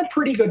agree, is in a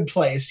pretty good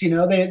place.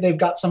 They've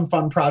got some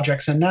fun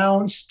projects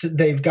announced.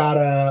 They've got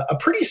a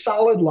pretty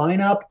solid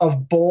lineup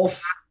of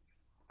both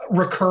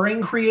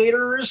recurring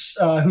creators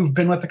who've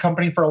been with the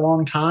company for a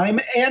long time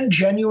and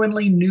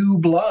genuinely new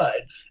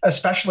blood,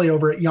 especially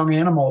over at Young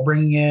Animal,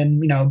 bringing in,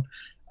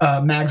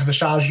 Mags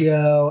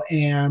Visaggio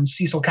and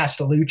Cecil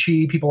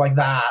Castellucci, people like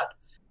that.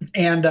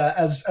 And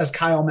as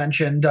Kyle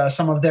mentioned,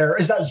 some of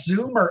is that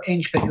Zoom or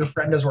Ink that your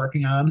friend is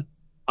working on?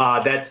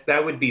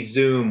 That would be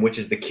Zoom, which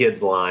is the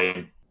kids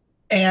line.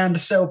 And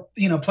so,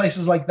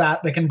 places like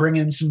that can bring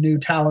in some new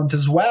talent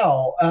as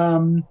well.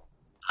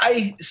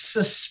 I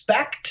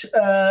suspect,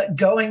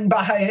 going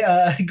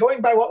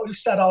by what we've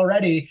said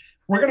already,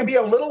 we're going to be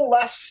a little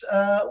less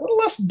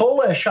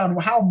bullish on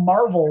how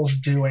Marvel's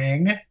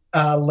doing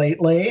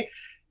lately.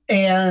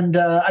 And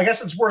I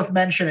guess it's worth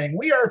mentioning,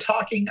 we are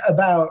talking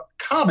about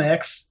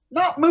comics,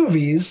 not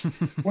movies,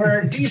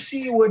 where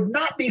DC would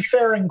not be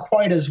faring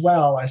quite as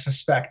well, I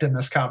suspect, in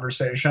this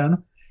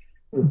conversation.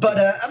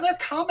 But on their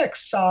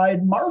comics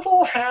side,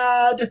 Marvel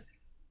had,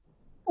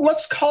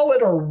 let's call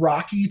it a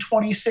rocky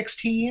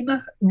 2016.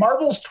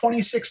 Marvel's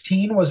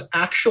 2016 was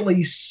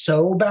actually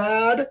so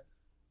bad.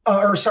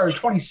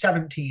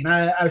 2017.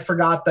 I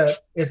forgot that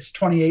it's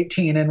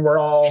 2018 and we're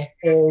all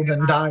old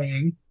and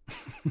dying.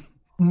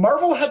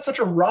 Marvel had such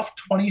a rough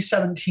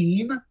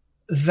 2017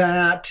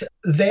 that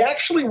they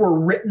actually were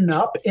written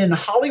up in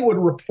Hollywood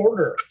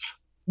Reporter,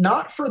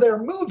 not for their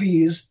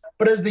movies,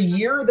 but as the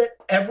year that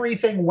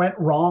everything went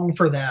wrong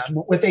for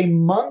them, with a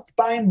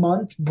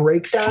month-by-month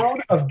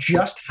breakdown of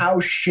just how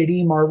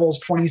shitty Marvel's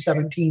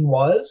 2017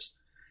 was.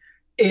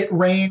 It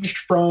ranged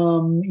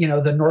from,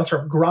 the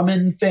Northrop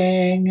Grumman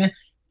thing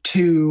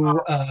to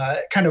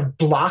kind of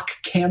block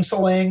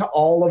canceling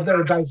all of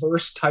their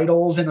diverse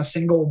titles in a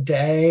single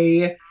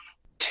day,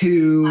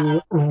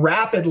 to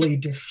rapidly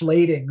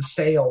deflating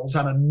sales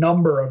on a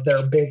number of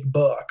their big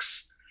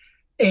books.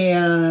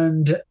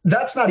 And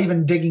that's not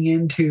even digging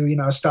into,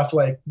 stuff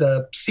like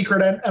the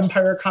Secret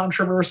Empire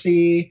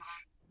controversy.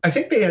 I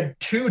think they had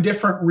 2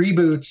 different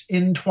reboots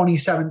in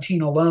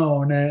 2017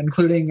 alone,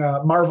 including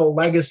Marvel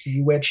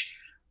Legacy, which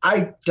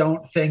I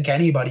don't think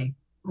anybody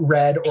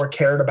read or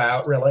cared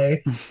about,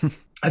 really.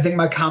 I think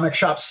my comic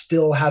shop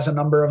still has a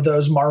number of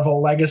those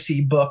Marvel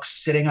Legacy books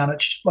sitting on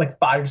its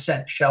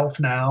 5-cent shelf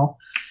now.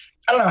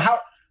 I don't know,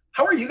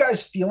 how are you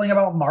guys feeling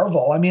about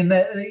Marvel? I mean,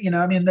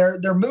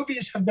 their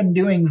movies have been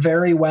doing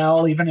very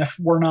well, even if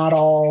we're not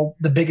all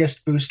the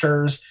biggest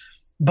boosters.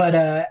 But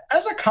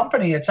as a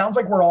company, it sounds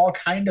like we're all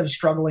kind of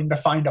struggling to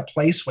find a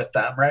place with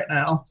them right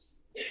now.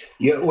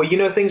 Yeah, well,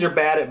 things are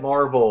bad at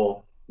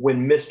Marvel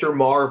when Mr.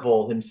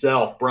 Marvel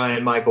himself,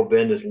 Brian Michael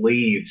Bendis,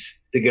 leaves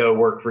to go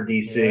work for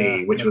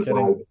DC, which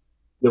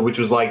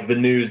was like the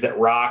news that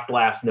rocked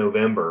last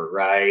November,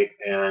 right?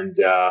 And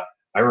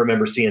I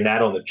remember seeing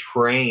that on the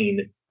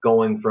train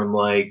going from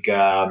like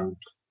I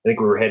think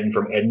we were heading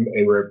from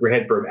Edinburgh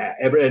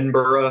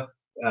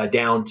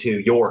down to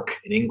York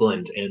in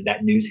England, and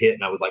that news hit,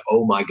 and I was like,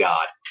 oh my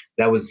god,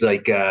 that was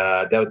like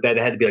that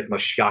had to be like the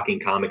most shocking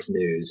comics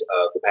news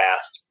of the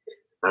past,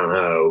 I don't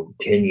know,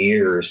 10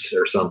 years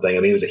or something. I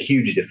mean, it was a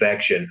huge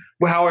defection.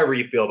 Well, however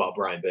you feel about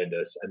Brian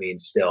Bendis, I mean,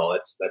 still,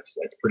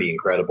 that's pretty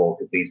incredible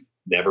because he's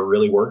never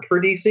really worked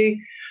for DC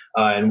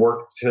and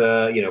worked,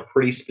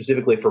 pretty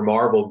specifically for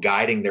Marvel,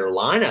 guiding their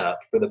lineup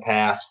for the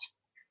past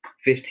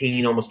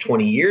 15, almost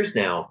 20 years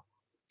now.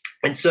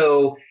 And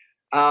so,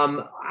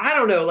 I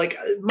don't know, like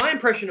my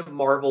impression of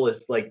Marvel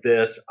is like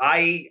this.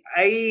 I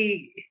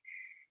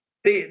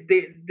think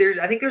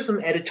there's some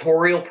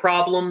editorial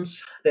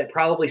problems that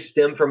probably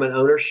stem from an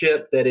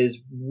ownership that is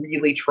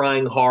really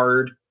trying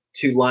hard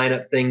to line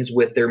up things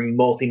with their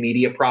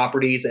multimedia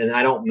properties. And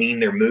I don't mean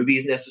their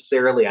movies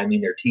necessarily. I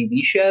mean their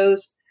TV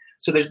shows.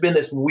 So there's been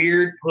this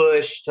weird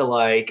push to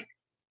like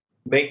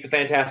make the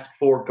Fantastic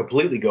Four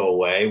completely go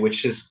away,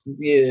 which is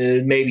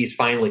maybe is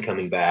finally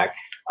coming back.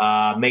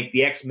 Make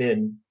the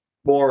X-Men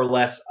more or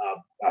less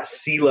a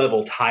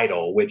C-level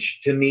title, which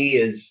to me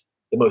is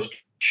the most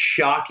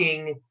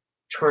shocking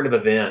turn of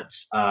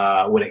events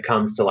when it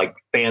comes to like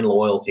fan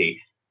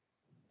loyalty.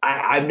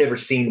 I've never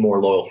seen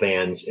more loyal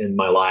fans in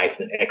my life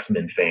than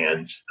X-Men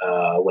fans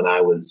when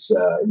I was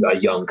a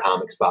young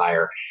comics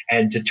buyer.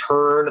 And to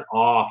turn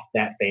off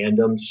that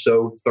fandom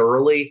so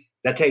thoroughly,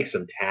 that takes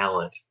some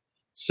talent.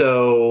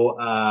 So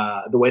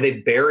the way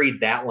they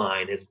buried that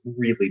line has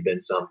really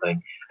been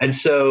something. And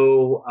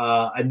so,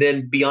 and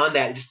then beyond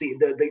that, just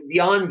the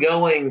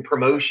ongoing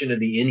promotion of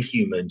the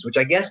Inhumans, which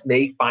I guess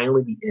may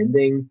finally be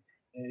ending.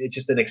 It's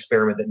just an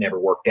experiment that never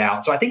worked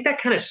out. So I think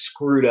that kind of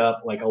screwed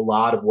up like a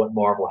lot of what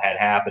Marvel had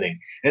happening.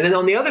 And then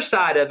on the other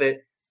side of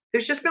it,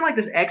 there's just been like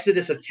this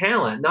exodus of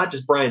talent, not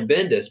just Brian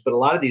Bendis, but a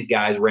lot of these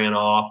guys ran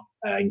off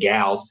and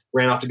gals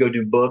ran off to go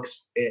do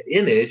books at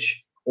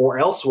Image or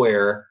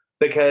elsewhere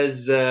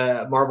because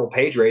Marvel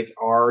page rates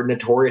are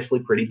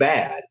notoriously pretty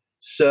bad.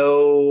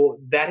 So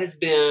that has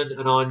been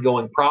an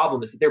ongoing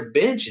problem. Their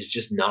bench is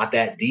just not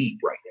that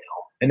deep right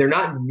now. And they're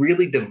not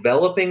really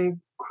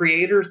developing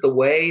creators the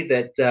way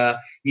that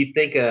you'd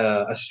think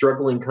a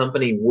struggling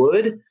company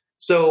would.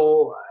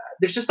 So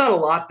there's just not a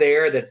lot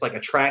there that's like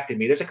attracted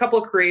me. There's a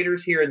couple of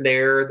creators here and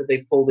there that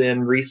they've pulled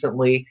in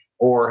recently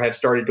or have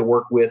started to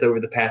work with over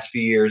the past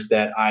few years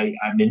that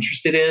I'm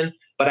interested in,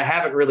 but I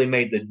haven't really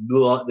made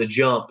the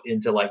jump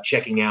into like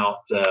checking out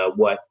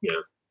what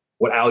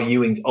Al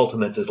Ewing's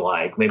Ultimates is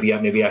like. Maybe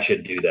I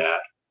should do that.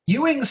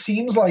 Ewing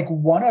seems like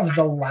one of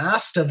the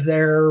last of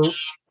their,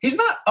 he's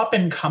not up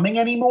and coming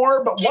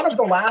anymore, but one of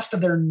the last of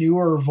their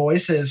newer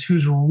voices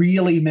who's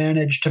really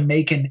managed to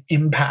make an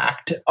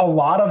impact. A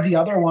lot of the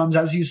other ones,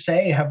 as you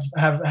say,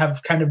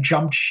 have kind of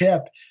jumped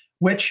ship,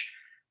 which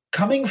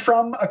coming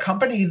from a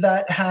company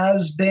that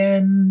has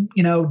been,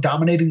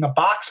 dominating the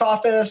box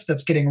office,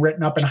 that's getting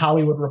written up in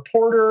Hollywood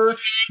Reporter,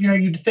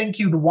 you'd think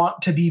you'd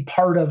want to be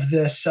part of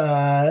this,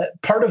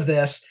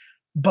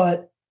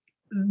 but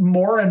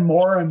more and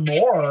more and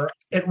more,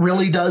 it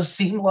really does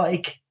seem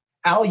like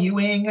Al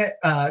Ewing,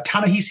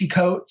 Ta-Nehisi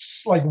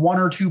Coates, like one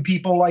or two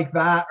people like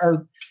that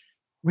are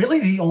really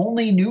the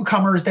only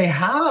newcomers they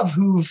have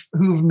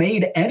who've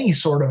made any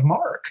sort of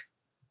mark.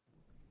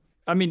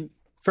 I mean,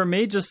 for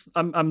me, just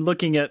I'm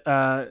looking at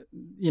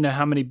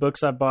how many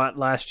books I bought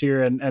last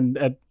year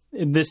and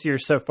this year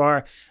so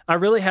far. I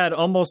really had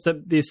almost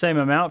the same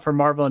amount for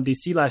Marvel and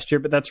DC last year,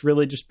 but that's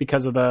really just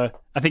because of I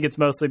think it's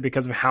mostly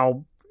because of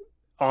how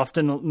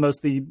often most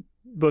of the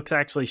books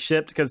actually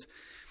shipped, because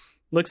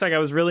looks like I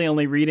was really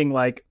only reading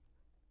like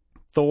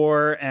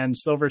Thor and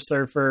Silver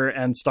Surfer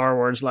and Star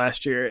Wars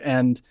last year,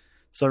 and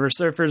Silver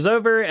Surfer's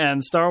over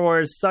and Star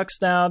Wars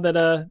sucks now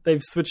that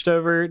they've switched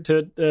over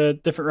to a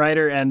different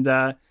writer, and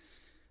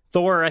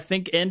Thor I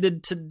think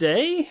ended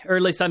today, or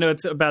at least I know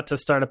it's about to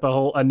start up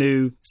a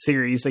new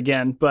series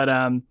again, but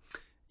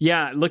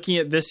looking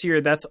at this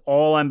year, that's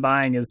all I'm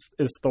buying is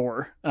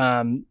Thor,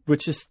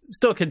 which is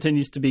still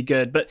continues to be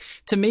good. But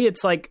to me,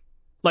 it's like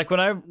when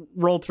I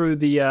roll through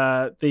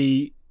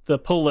the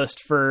pull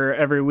list for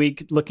every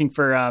week, looking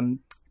for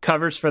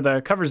covers for the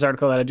covers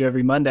article that I do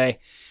every Monday.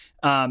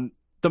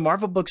 The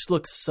Marvel books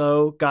look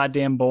so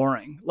goddamn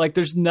boring. Like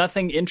there's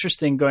nothing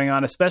interesting going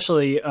on,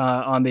 especially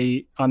on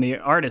the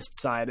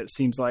artist side. It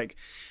seems like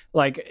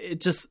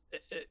it just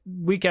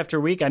week after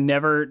week, I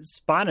never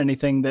spot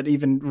anything that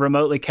even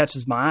remotely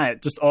catches my eye.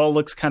 It just all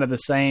looks kind of the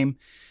same.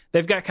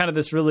 They've got kind of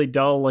this really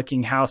dull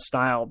looking house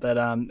style that,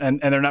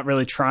 and they're not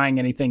really trying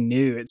anything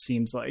new. It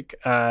seems like,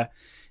 and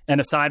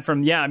aside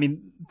from,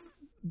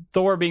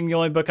 Thor being the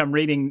only book I'm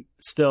reading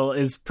still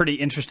is pretty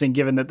interesting,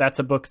 given that that's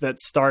a book that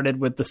started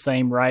with the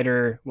same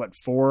writer,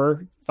 4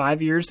 or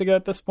 5 years ago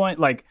at this point.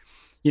 Like,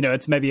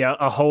 it's maybe a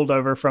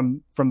holdover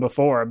from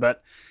before,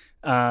 but,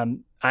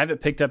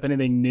 picked up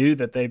anything new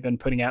that they've been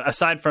putting out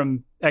aside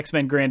from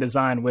X-Men Grand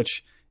Design,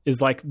 which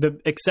is like the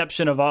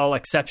exception of all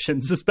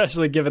exceptions,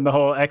 especially given the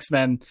whole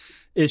X-Men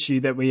issue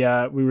that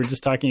we were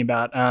just talking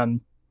about.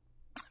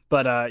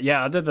 But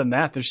other than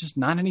that, there's just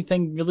not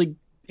anything really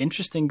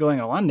interesting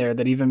going on there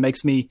that even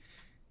makes me,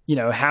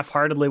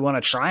 half-heartedly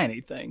want to try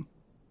anything.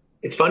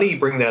 It's funny you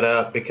bring that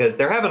up because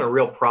they're having a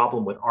real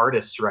problem with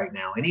artists right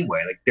now anyway.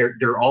 Like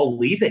they're all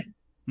leaving.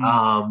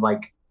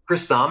 Like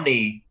Chris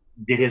Samnee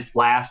did his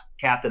last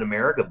Captain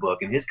America book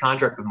and his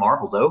contract with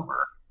Marvel's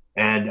over.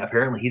 And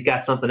apparently he's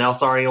got something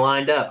else already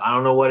lined up. I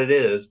don't know what it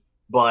is,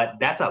 but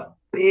that's a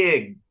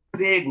big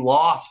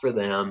loss for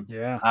them.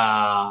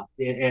 Yeah.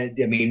 And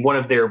I mean, one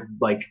of their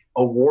like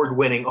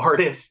award-winning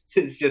artists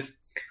is just,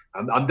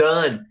 I'm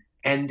done.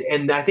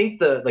 And I think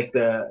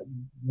the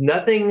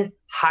nothing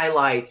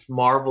highlights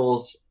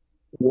Marvel's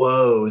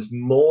woes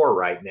more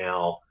right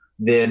now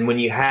than when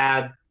you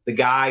had the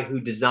guy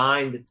who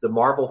designed the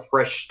Marvel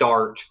Fresh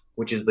Start,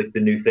 which is like the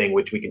new thing,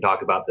 which we can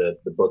talk about the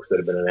books that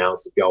have been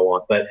announced if y'all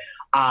want. But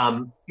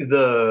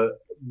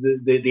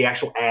the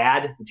actual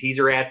ad, the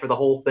teaser ad for the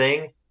whole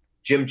thing,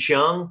 Jim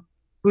Chung,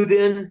 who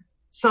then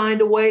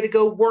signed away to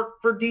go work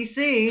for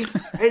DC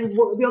and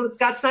be on the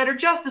Scott Snyder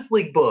Justice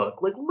League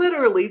book, like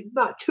literally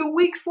about 2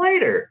 weeks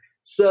later.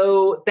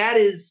 So that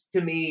is to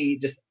me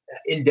just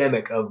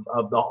endemic of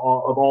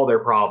all their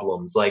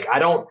problems. Like I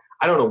don't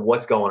know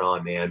what's going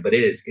on, man, but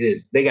it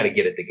is they got to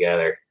get it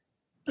together.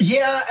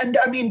 Yeah, and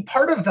I mean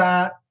part of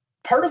that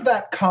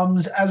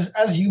comes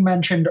as you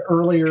mentioned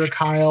earlier,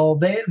 Kyle.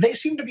 They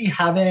seem to be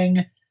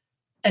having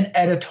an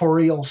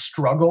editorial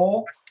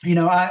struggle.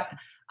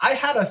 I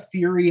had a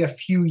theory a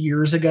few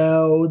years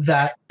ago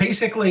that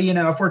basically,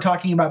 if we're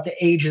talking about the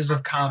ages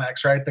of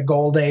comics, right, the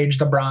Gold Age,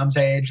 the Bronze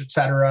Age,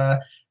 etc.,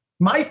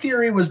 my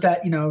theory was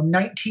that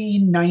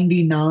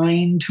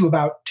 1999 to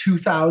about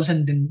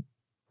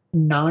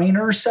 2009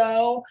 or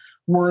so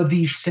were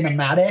the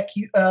cinematic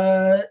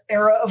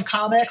era of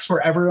comics,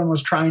 where everyone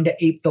was trying to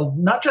ape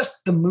not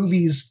just the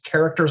movies,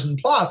 characters, and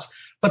plots,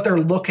 but their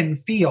look and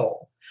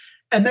feel.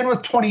 And then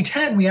with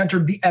 2010, we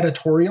entered the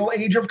editorial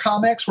age of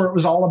comics, where it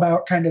was all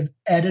about kind of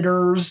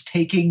editors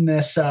taking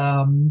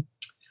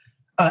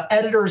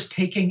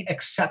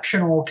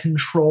exceptional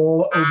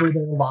control over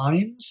their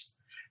lines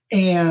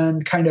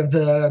and kind of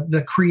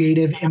the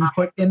creative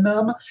input in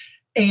them,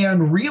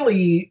 and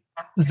really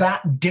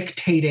that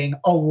dictating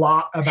a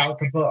lot about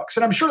the books.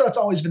 And I'm sure that's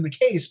always been the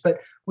case, but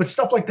with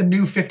stuff like the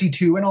New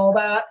 52 and all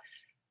that,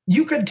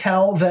 you could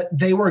tell that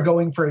they were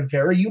going for a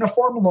very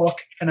uniform look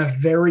and a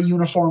very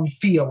uniform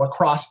feel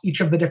across each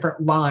of the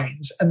different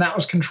lines, and that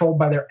was controlled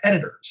by their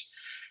editors.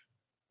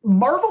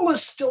 Marvel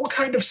is still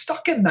kind of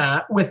stuck in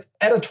that, with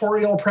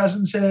editorial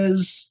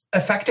presences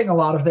affecting a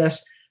lot of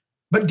this,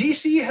 but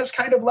DC has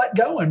kind of let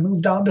go and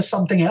moved on to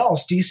something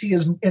else. DC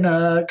is in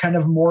a kind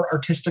of more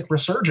artistic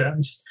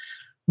resurgence.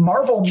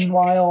 Marvel,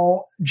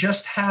 meanwhile,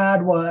 just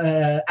had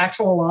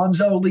Axel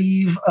Alonso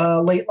leave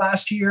late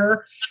last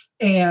year,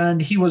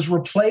 and he was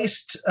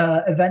replaced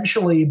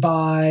eventually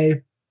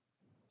by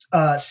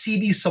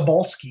C.B.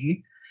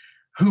 Cebulski,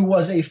 who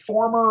was a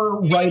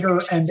former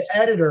writer and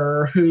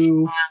editor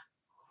who,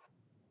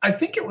 I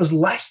think it was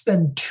less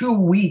than 2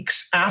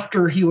 weeks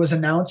after he was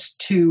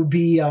announced to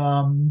be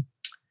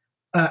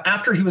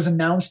after he was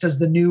announced as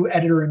the new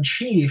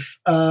editor-in-chief,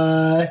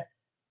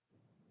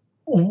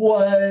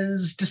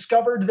 was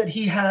discovered that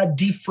he had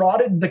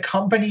defrauded the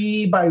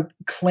company by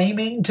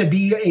claiming to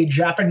be a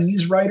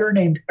Japanese writer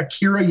named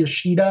Akira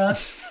Yoshida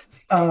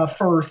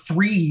for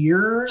 3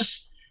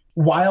 years,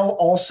 while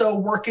also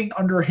working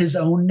under his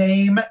own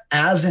name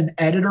as an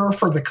editor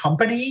for the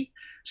company.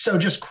 So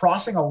just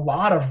crossing a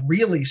lot of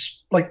really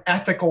like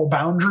ethical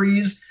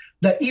boundaries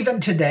that even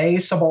today,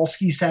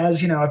 Cebulski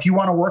says, if you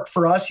want to work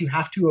for us, you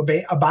have to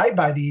abide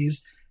by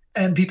these.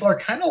 And people are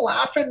kind of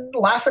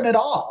laughing it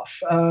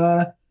off.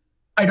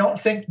 I don't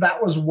think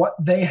that was what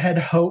they had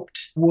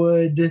hoped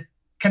would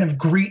kind of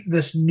greet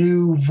this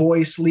new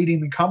voice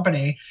leading the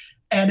company.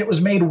 And it was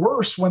made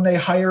worse when they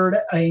hired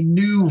a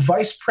new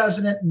vice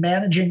president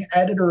managing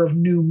editor of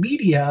new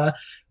media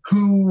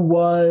who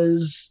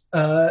was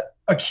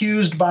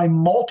accused by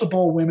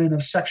multiple women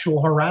of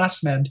sexual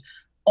harassment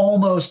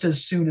almost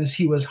as soon as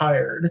he was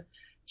hired.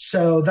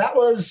 So that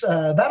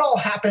all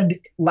happened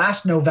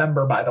last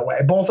November, by the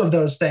way. Both of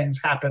those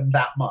things happened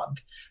that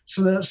month.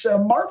 So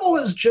Marvel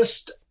is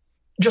just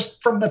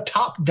from the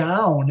top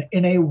down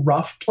in a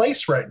rough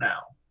place right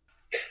now.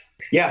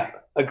 Yeah,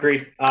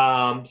 agreed.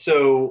 I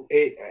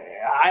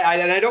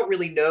don't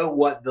really know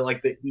what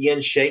the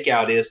end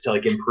shakeout is to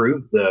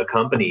improve the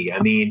company.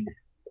 I mean,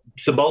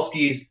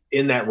 Cebulski's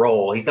in that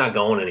role; he's not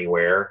going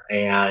anywhere.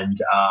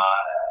 And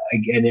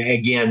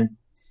again,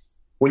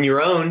 when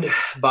you're owned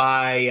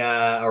by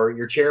or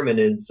your chairman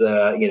is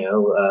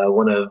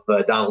one of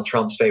Donald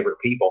Trump's favorite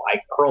people,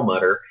 Ike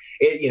Perlmutter,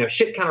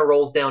 shit kind of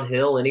rolls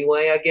downhill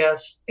anyway, I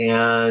guess.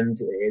 And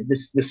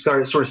this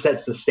sort of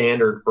sets the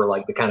standard for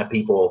the kind of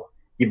people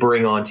you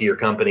bring onto your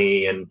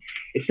company, and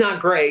it's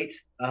not great.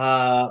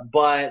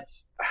 But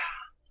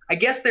I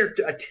guess they're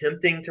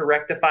attempting to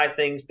rectify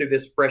things through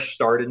this Fresh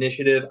Start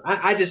initiative.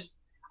 I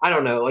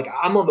don't know. Like,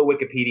 I'm on the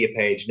Wikipedia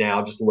page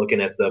now, just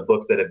looking at the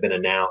books that have been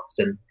announced.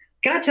 And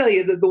can I tell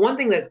you, the one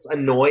thing that's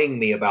annoying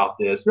me about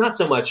this, not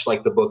so much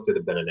like the books that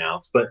have been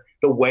announced, but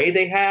the way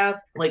they have,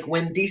 like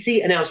when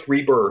DC announced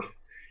Rebirth,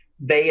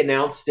 they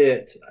announced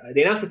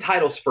the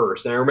titles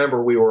first. And I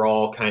remember we were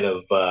all kind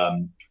of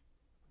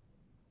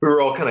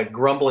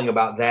grumbling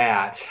about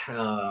that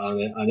on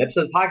an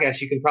episode of the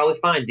podcast you can probably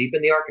find deep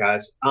in the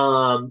archives.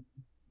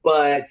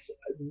 But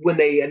when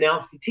they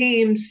announced the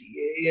teams,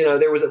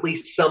 there was at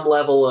least some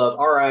level of,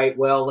 all right,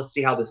 well, let's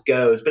see how this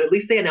goes. But at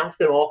least they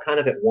announced it all kind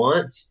of at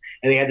once.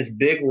 And they had this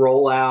big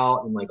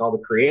rollout, and like all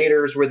the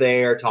creators were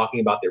there talking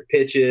about their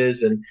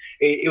pitches. And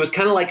it was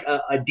kind of like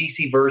a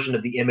DC version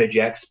of the Image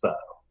Expo.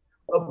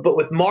 But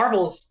with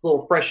Marvel's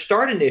little Fresh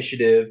Start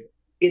initiative,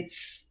 it's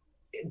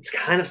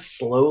kind of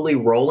slowly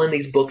rolling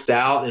these books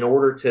out in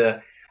order to,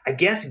 I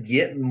guess,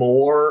 get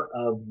more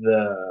of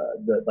the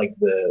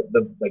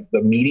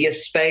media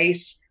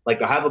space. Like,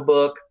 they'll have a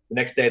book, the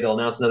next day they'll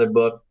announce another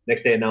book,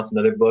 next day announce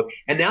another book.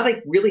 And now they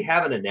really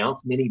haven't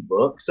announced many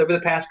books over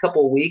the past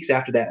couple of weeks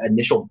after that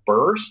initial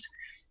burst.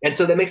 And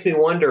so that makes me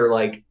wonder,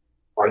 like,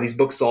 are these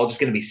books all just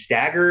going to be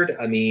staggered?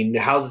 I mean,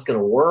 how's this going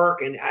to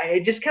work? And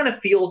it just kind of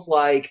feels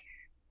like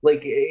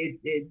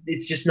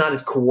it's just not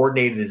as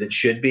coordinated as it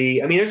should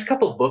be. I mean, there's a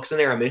couple of books in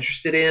there I'm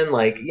interested in.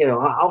 Like,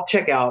 I'll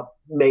check out,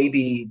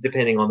 maybe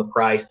depending on the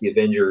price, The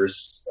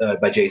Avengers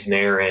by Jason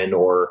Aaron,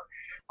 or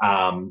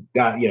Al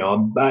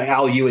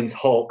Ewing's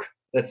Hulk.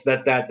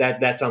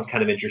 That sounds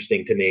kind of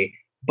interesting to me.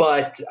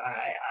 But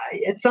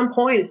at some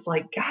point, it's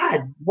like,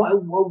 God, what?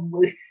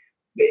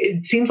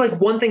 It seems like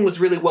one thing was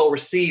really well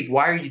received.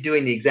 Why are you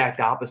doing the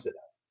exact opposite of it?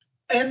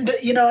 And,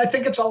 I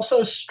think it's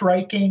also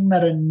striking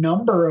that a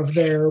number of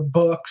their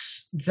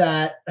books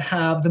that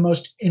have the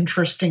most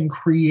interesting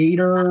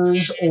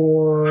creators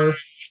or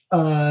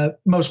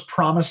most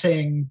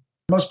promising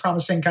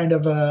kind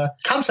of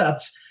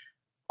concepts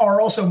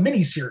are also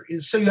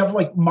miniseries. So you have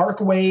like Mark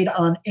Waid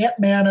on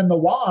Ant-Man and the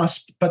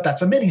Wasp, but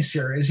that's a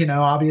miniseries,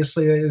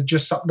 obviously it's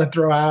just something to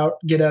throw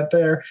out, get out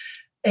there.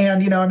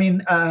 And,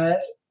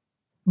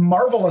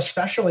 Marvel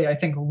especially, I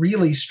think,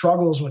 really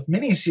struggles with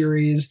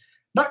miniseries.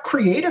 Not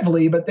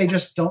creatively, but they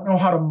just don't know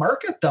how to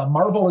market them.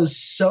 Marvel is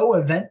so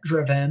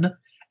event-driven,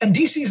 and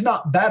DC is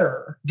not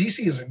better.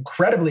 DC is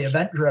incredibly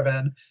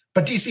event-driven,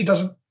 but DC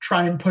doesn't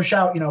try and push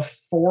out,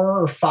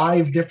 4 or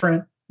 5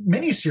 different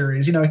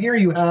miniseries. Here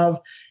you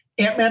have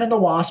Ant-Man and the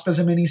Wasp as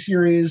a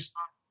miniseries.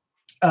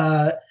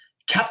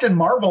 Captain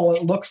Marvel,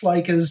 it looks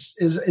like, is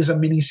a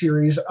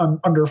miniseries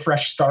under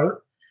Fresh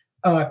Start.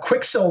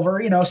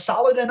 Quicksilver,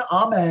 Saladin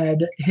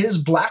Ahmed, his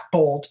Black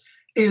Bolt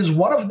is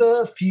one of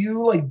the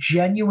few like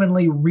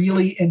genuinely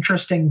really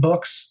interesting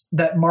books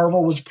that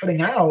Marvel was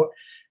putting out,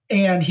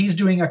 and he's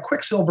doing a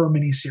Quicksilver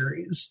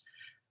miniseries.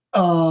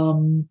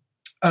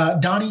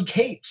 Donny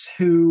Cates,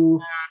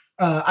 who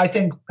I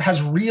think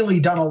has really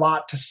done a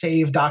lot to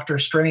save Doctor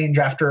Strange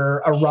after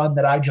a run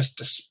that I just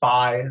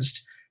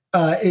despised,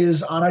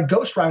 is on a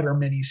Ghost Rider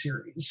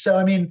miniseries. So,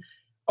 I mean,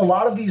 a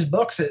lot of these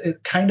books,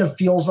 it kind of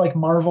feels like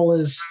Marvel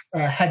is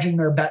hedging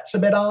their bets a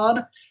bit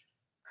on.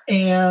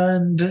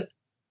 And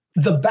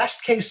the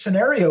best case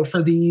scenario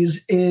for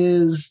these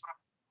is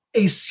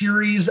a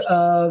series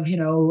of,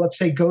 let's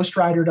say Ghost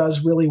Rider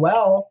does really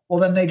well. Well,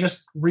 then they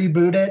just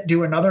reboot it,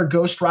 do another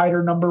Ghost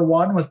Rider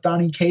 #1 with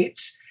Donny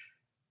Cates.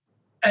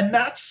 And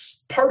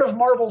that's part of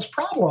Marvel's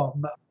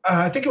problem.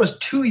 I think it was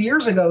 2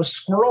 years ago,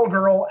 Squirrel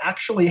Girl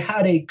actually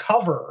had a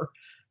cover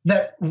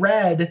that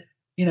read,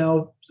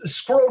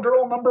 Squirrel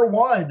Girl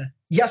 #1.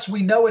 Yes,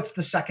 we know it's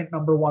the second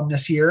 #1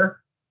 this year.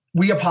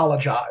 We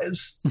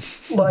apologize.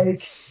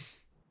 Like,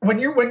 when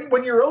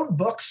your own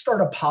books start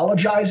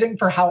apologizing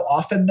for how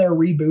often they're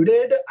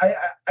rebooted,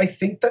 I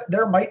think that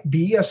there might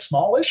be a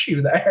small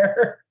issue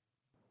there.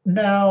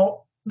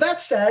 Now, that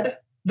said,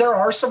 there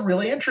are some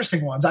really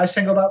interesting ones. I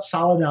singled out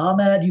Saladin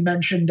Ahmed. You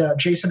mentioned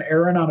Jason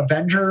Aaron on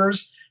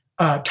Avengers.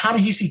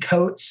 Ta-Nehisi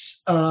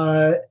Coates,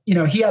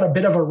 he had a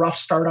bit of a rough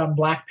start on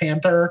Black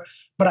Panther,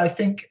 but I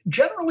think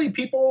generally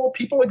people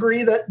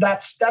agree that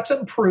that's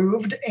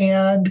improved,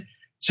 and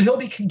so he'll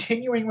be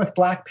continuing with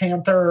Black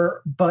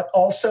Panther, but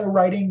also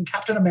writing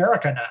Captain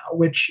America now,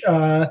 which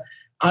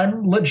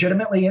I'm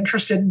legitimately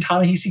interested in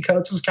Ta-Nehisi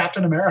Coates as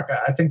Captain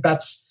America. I think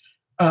that's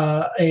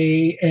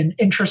an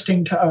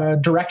interesting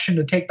direction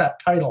to take that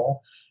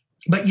title.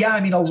 But yeah, I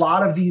mean, a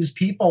lot of these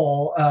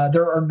people,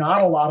 there are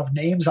not a lot of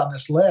names on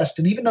this list.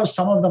 And even though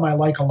some of them I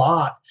like a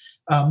lot,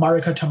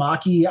 Mariko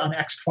Tamaki on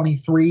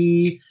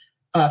X-23,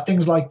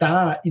 things like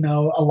that,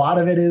 a lot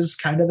of it is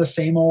kind of the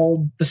same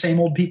old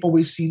people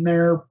we've seen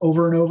there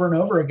over and over and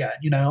over again.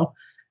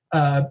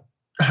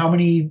 How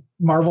many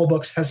Marvel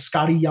books has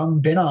Scotty Young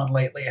been on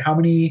lately? How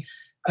many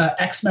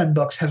X-Men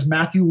books has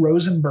Matthew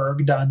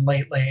Rosenberg done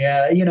lately?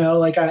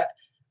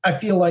 I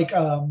feel like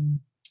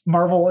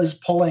Marvel is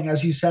pulling,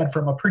 as you said,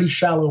 from a pretty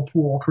shallow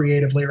pool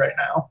creatively right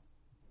now.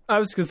 I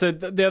was going to say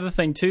the other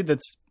thing too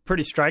that's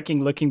pretty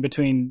striking looking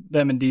between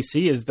them and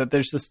DC is that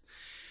there's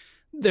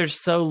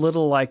there's so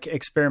little like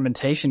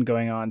experimentation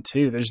going on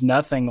too. There's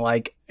nothing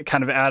like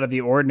kind of out of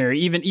the ordinary,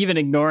 even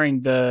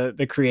ignoring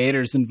the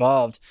creators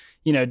involved.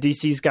 You know,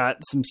 DC's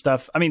got some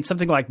stuff. I mean,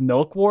 something like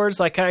Milk Wars,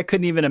 like I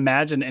couldn't even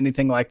imagine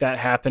anything like that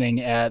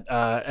happening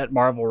at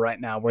Marvel right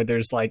now, where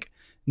there's like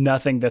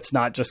nothing that's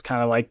not just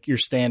kind of like your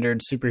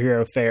standard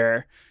superhero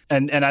fare.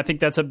 And I think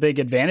that's a big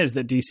advantage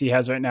that DC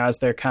has right now, is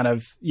they're kind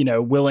of, you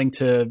know, willing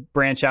to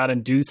branch out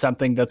and do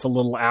something that's a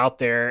little out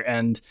there,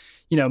 and,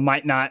 you know,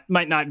 might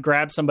not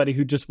grab somebody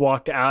who just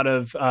walked out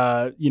of,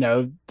 you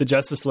know, the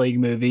Justice League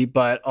movie,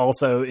 but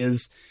also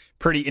is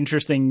pretty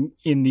interesting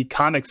in the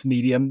comics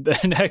medium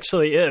than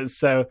actually is.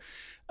 So,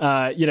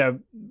 you know,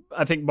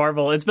 I think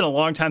Marvel, it's been a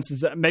long time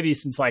since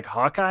like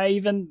Hawkeye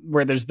even,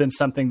 where there's been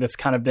something that's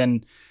kind of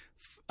been,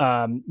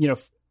 you know,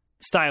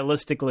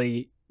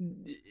 stylistically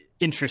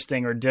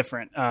interesting or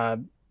different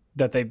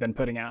that they've been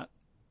putting out.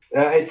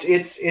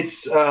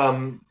 It's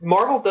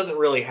Marvel doesn't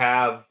really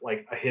have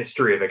like a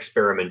history of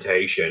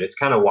experimentation. It's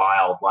kind of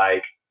wild.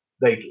 Like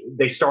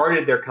they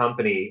started their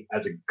company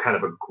as a kind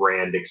of a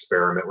grand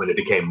experiment when it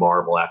became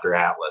Marvel after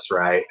Atlas,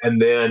 right?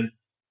 And then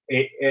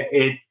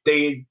it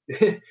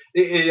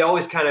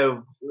always kind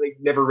of like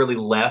never really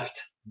left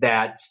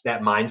that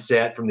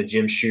mindset from the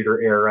Jim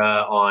Shooter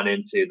era on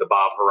into the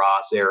Bob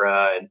Harras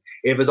era, and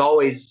it was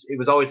always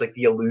like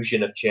the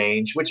illusion of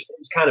change, which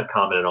is kind of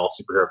common in all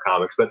superhero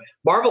comics. But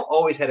Marvel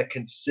always had a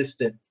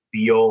consistent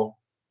feel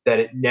that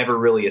it never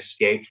really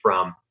escaped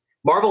from.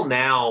 Marvel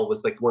Now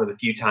was like one of the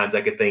few times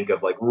I could think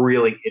of like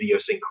really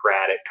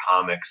idiosyncratic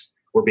comics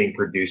were being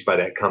produced by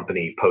that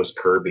company post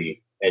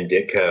Kirby and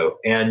Ditko,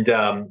 and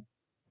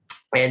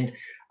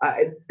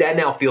that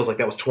now feels like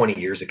that was 20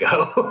 years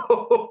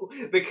ago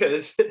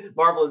because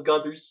Marvel has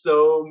gone through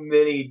so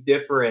many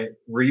different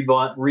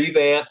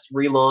revamps,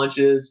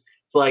 relaunches.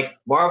 It's like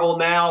Marvel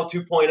Now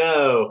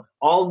 2.0,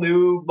 all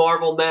new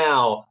Marvel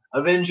Now,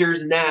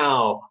 Avengers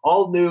Now,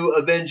 all new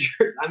Avengers.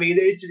 I mean,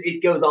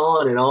 it goes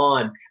on and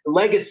on.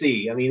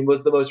 Legacy, I mean,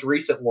 was the most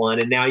recent one,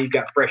 and now you've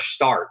got Fresh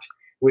Start,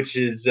 which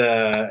is,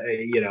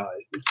 you know,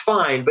 it's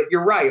fine. But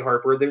you're right,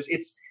 Harper. They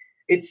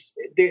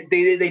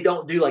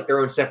don't do like their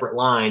own separate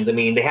lines. I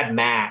mean, they had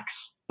Max,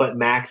 but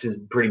Max is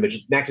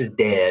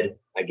dead,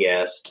 I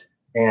guess,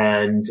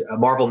 and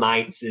Marvel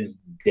Knights is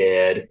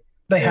dead.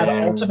 They had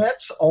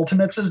Ultimates.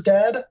 Ultimates is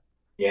dead.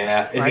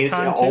 Yeah,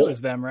 Icon too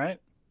is them, right?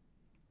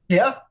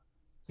 Yeah.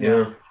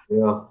 I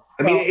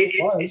mean,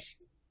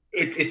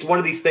 it's one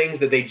of these things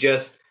that they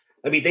just.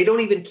 I mean, they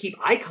don't even keep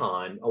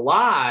Icon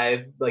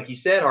alive, like you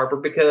said, Harper,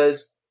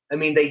 because I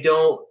mean, they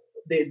don't.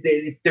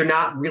 They're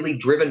not really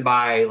driven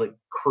by like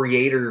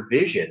creator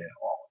vision at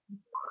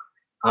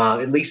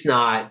all. At least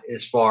not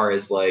as far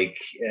as like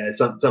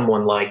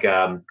someone like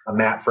a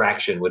Matt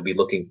Fraction would be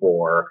looking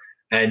for.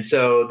 And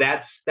so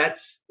that's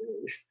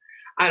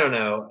I don't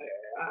know.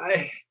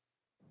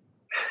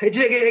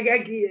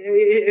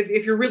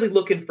 If you're really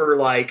looking for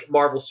like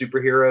Marvel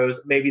superheroes,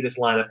 maybe this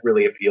lineup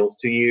really appeals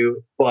to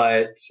you.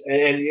 But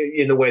and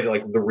in the way that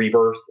like the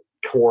Rebirth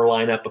core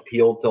lineup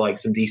appealed to like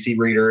some DC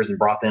readers and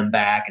brought them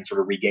back and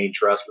sort of regained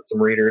trust with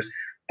some readers.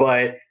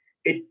 But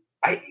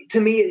to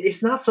me,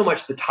 it's not so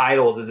much the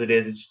titles as it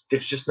is.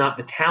 It's just not,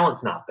 the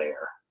talent's not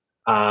there.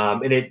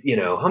 And you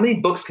know, how many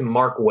books can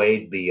Mark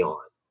Waid be on?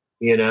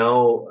 You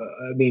know,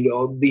 I mean,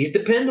 he's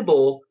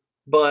dependable,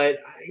 but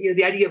you know,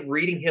 the idea of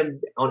reading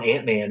him on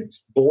Ant-Man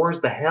bores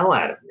the hell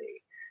out of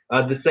me.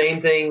 The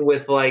same thing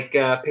with like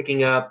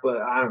picking up,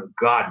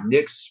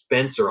 Nick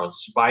Spencer on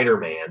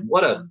Spider-Man.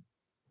 What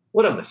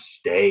a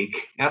mistake.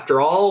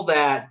 After all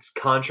that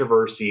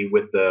controversy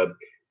with the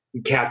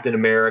Captain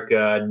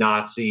America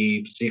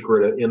Nazi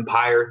secret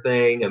empire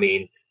thing, I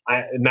mean,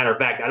 matter of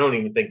fact, I don't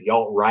even think the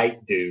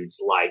alt-right dudes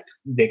liked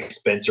Nick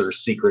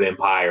Spencer's secret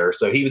empire,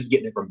 so he was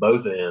getting it from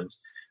both ends.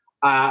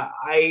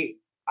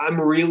 I'm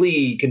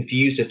really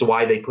confused as to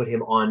why they put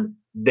him on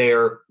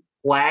their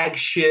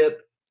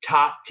flagship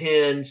top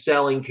 10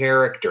 selling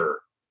character.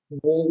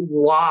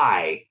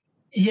 Why?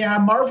 Yeah,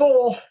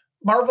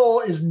 Marvel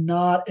is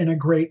not in a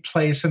great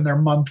place in their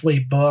monthly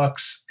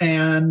books.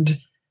 And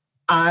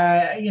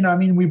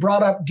we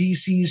brought up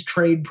DC's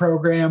trade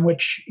program,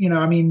 which,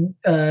 even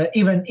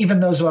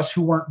those of us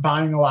who weren't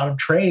buying a lot of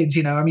trades,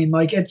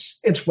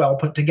 it's well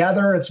put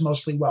together. It's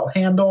mostly well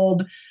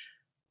handled.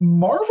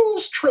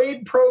 Marvel's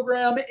trade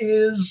program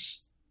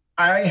is,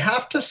 I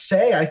have to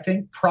say, I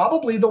think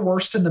probably the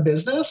worst in the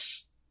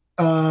business.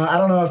 I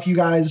don't know if you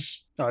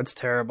guys... Oh, it's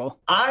terrible.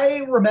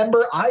 I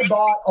remember I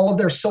bought all of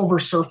their Silver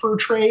Surfer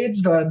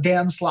trades, the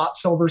Dan Slott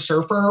Silver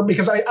Surfer,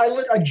 because I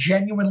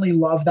genuinely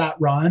love that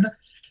run.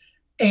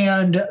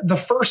 And the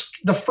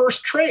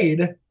first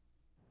trade,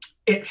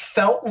 it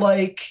felt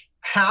like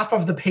half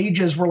of the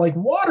pages were like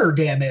water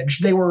damage.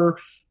 They were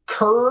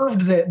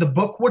curved. The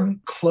book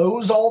wouldn't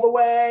close all the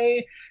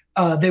way.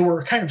 They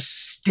were kind of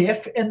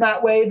stiff in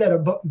that way that a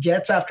book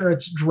gets after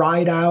it's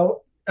dried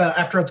out,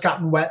 after it's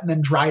gotten wet and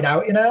then dried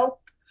out,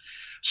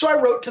 So I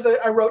wrote to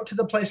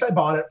the place I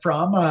bought it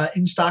from,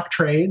 In Stock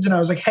Trades, and I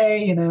was like,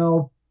 hey,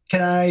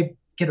 can I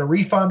get a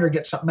refund or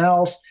get something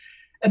else?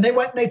 And they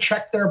went and they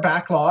checked their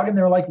backlog and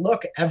they were like,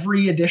 look,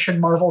 every edition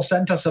Marvel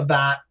sent us of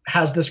that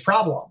has this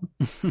problem.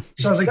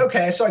 So I was like,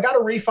 okay, so I got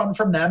a refund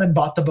from them and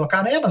bought the book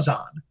on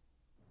Amazon.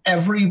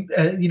 Every,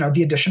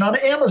 the edition on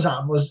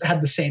Amazon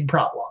had the same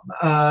problem.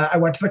 I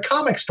went to the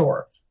comic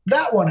store.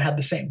 That one had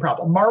the same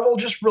problem. Marvel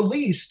just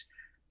released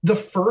the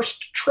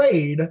first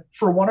trade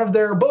for one of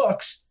their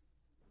books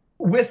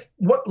with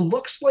what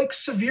looks like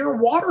severe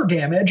water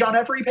damage on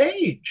every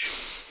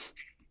page.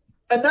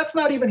 And that's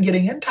not even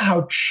getting into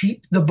how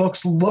cheap the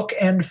books look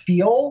and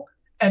feel.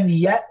 And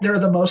yet they're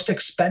the most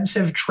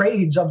expensive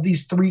trades of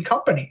these three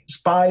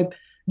companies by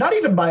not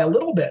even by a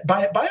little bit,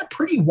 by a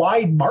pretty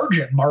wide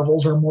margin.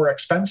 Marvel's are more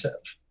expensive.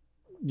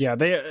 Yeah,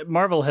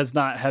 Marvel has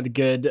not had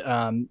good.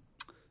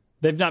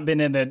 They've not been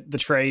in the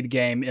trade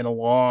game in a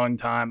long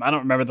time. I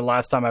don't remember the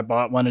last time I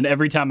bought one, and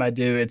every time I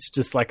do, it's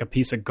just like a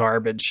piece of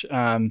garbage.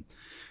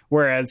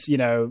 Whereas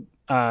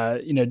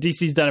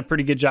DC's done a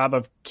pretty good job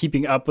of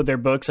keeping up with their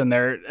books and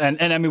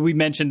and I mean, we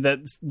mentioned that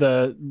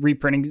the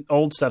reprinting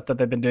old stuff that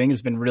they've been doing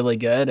has been really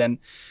good, and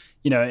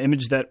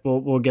Image that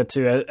we'll get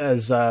to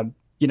as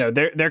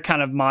their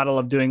kind of model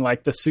of doing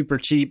like the super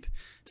cheap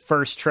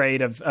first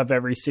trade of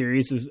every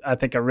series is, I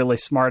think, a really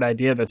smart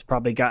idea that's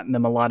probably gotten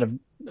them a lot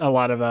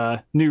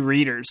of new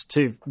readers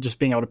too, just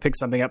being able to pick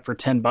something up for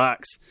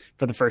 $10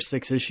 for the first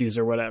 6 issues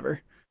or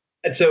whatever.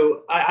 And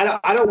so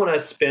I don't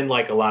want to spend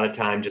like a lot of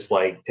time just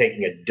like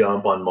taking a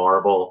dump on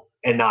Marvel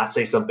and not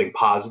say something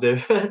positive.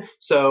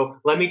 So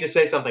let me just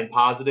say something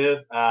positive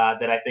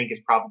that I think is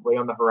probably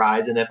on the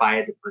horizon if I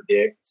had to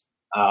predict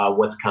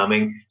what's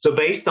coming. So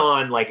based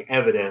on like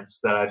evidence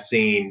that I've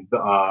seen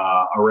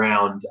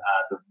around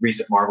the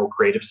recent Marvel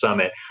Creative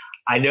Summit,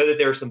 I know that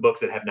there are some books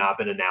that have not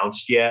been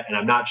announced yet, and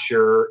I'm not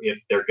sure if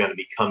they're going to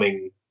be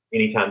coming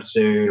anytime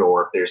soon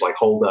or if there's like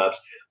holdups.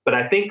 But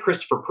I think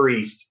Christopher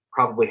Priest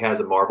probably has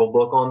a Marvel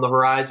book on the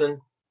horizon.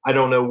 I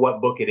don't know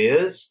what book it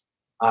is,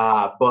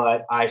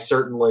 but I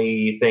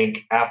certainly think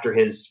after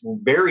his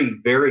very,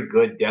 very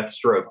good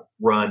Deathstroke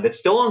run that's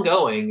still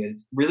ongoing, and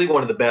really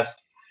one of the best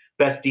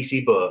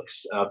DC books,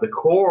 the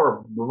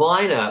core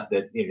lineup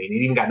that, I mean, he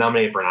even got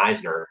nominated for an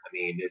Eisner. I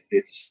mean,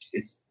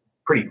 it's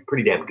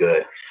pretty damn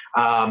good.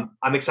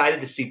 I'm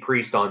excited to see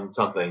Priest on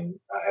something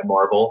at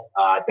Marvel.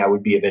 That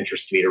would be of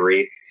interest to me to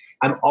read.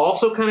 I'm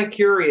also kind of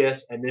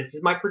curious, and this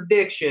is my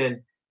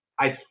prediction,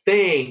 I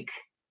think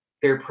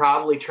they're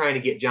probably trying to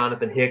get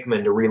Jonathan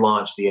Hickman to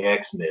relaunch the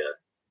X-Men,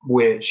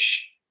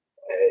 which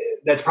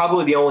that's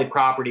probably the only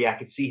property I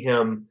could see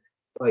him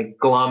like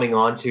glomming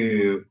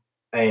onto,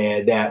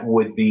 and that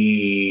would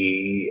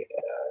be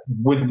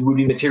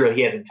material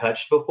he hasn't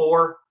touched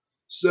before.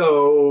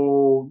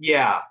 So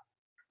yeah,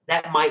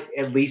 that might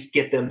at least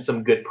get them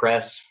some good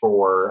press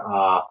for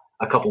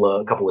a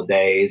couple of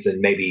days, and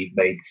maybe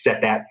they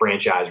set that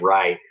franchise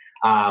right.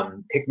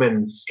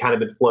 Hickman's kind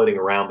of been floating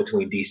around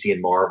between DC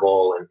and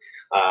Marvel, and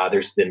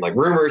there's been like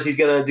rumors he's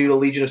going to do the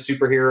Legion of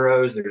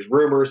Superheroes. There's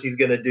rumors he's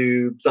going to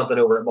do something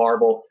over at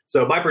Marvel.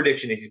 So my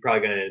prediction is he's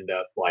probably going to end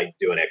up like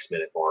doing X-Men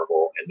at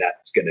Marvel, and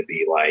that's going to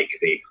be like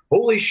the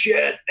holy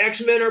shit,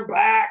 X-Men are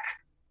back.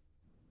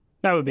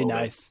 That would be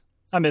nice.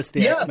 I miss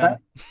the X-Men.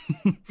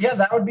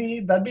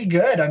 That'd be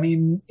good. I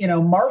mean,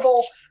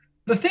 Marvel.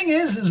 The thing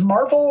is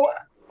Marvel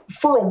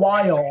for a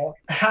while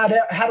had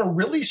a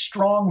really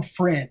strong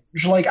fringe.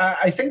 Like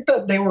I think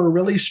that they were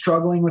really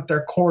struggling with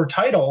their core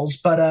titles,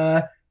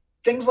 but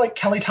things like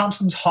Kelly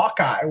Thompson's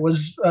Hawkeye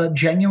was a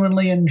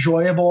genuinely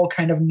enjoyable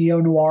kind of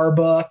neo-noir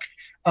book.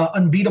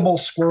 Unbeatable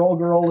Squirrel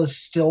Girl is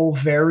still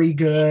very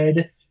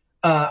good.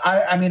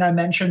 I mean, I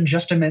mentioned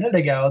just a minute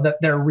ago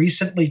that their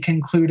recently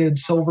concluded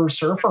Silver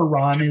Surfer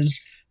run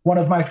is one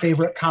of my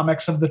favorite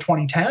comics of the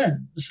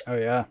 2010s. Oh,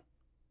 yeah.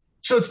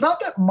 So it's not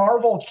that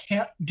Marvel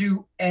can't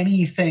do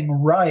anything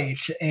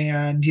right.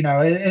 And,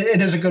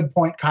 it is a good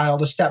point, Kyle,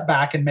 to step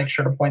back and make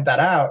sure to point that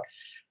out.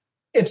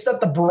 It's that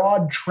the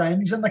broad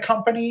trends in the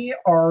company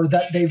are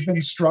that they've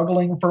been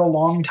struggling for a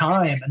long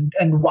time.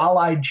 And while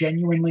I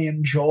genuinely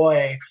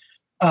enjoy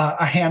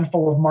a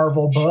handful of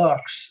Marvel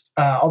books,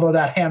 although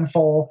that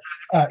handful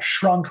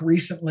shrunk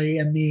recently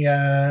in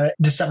the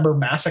December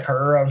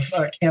massacre of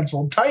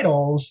canceled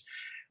titles,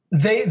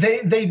 they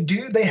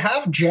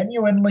have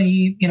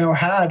genuinely,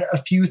 had a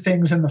few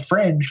things in the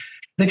fringe.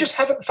 They just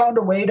haven't found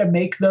a way to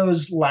make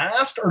those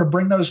last or to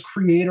bring those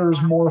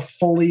creators more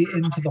fully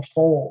into the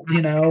fold.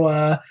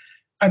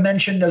 I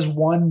mentioned as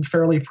one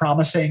fairly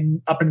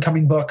promising up and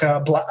coming book,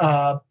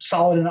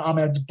 Saladin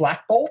Ahmed's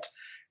Black Bolt,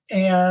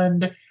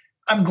 and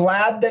I'm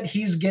glad that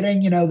he's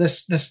getting,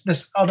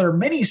 this other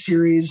mini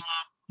series.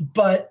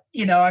 But,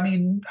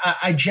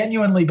 I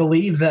genuinely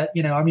believe that,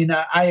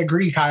 I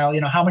agree, Kyle,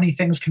 how many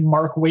things can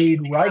Mark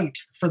Waid write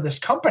for this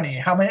company?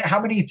 How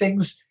many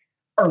things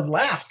are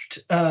left?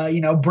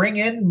 Bring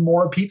in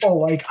more people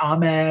like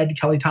Ahmed,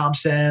 Kelly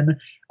Thompson,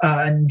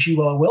 and G.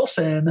 Willow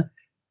Wilson,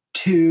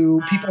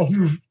 to people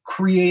who've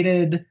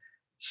created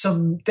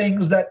some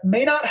things that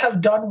may not have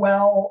done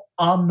well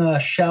on the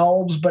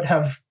shelves, but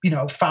have,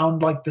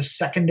 found like the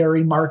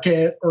secondary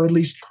market or at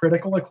least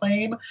critical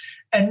acclaim,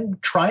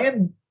 and try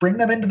and bring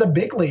them into the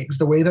big leagues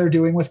the way they're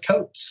doing with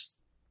Coates.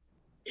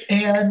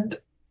 And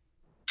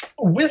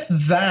with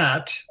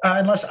that,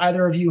 unless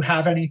either of you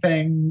have any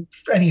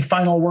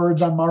final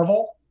words on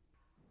Marvel?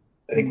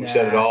 I think we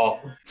said it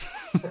all.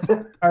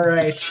 All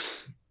right.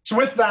 So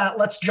with that,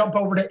 let's jump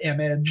over to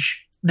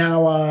Image.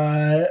 Now,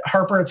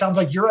 Harper, it sounds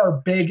like you're our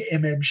big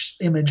image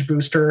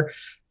booster.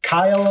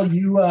 Kyle,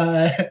 you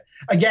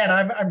again,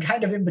 I'm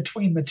kind of in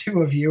between the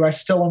two of you. I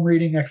still am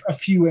reading a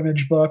few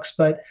Image books,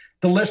 but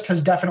the list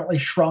has definitely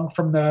shrunk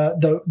from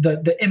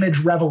the Image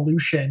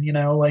revolution.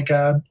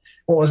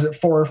 What was it,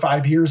 4 or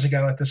 5 years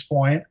ago at this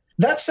point?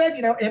 That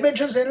said,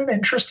 Image is in an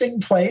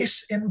interesting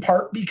place in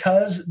part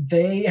because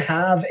they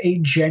have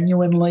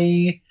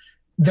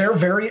they're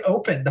very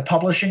open to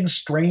publishing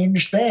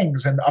strange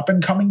things and up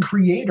and coming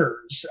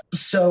creators.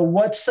 So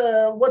what's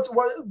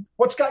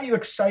got you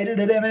excited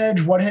at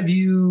Image? What are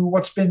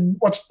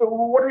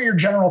your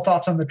general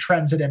thoughts on the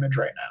trends at Image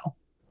right now?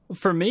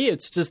 For me,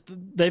 it's just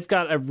they've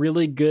got a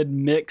really good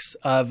mix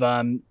of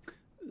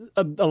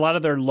a lot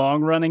of their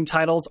long running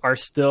titles are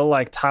still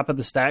like top of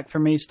the stack for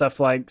me. Stuff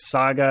like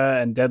Saga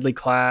and Deadly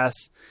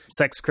Class,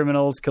 Sex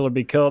Criminals, Kill or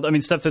Be Killed. I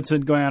mean, stuff that's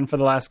been going on for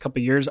the last couple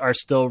of years are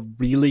still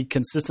really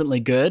consistently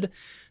good.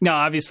 Now,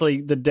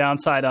 obviously, the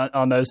downside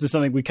on those is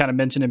something we kind of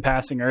mentioned in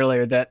passing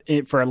earlier, that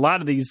for a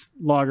lot of these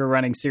longer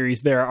running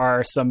series, there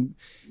are some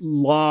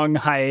long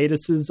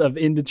hiatuses of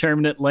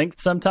indeterminate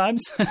length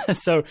sometimes.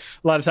 So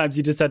a lot of times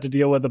you just have to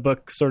deal with a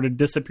book sort of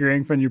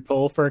disappearing from your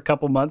pull for a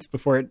couple months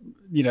before it,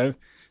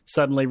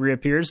 suddenly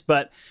reappears.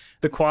 But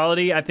the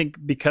quality, I think,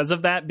 because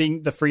of that,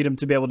 being the freedom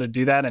to be able to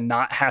do that and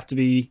not have to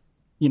be,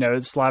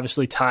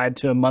 slavishly tied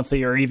to a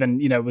monthly or even,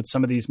 with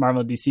some of these Marvel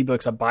and DC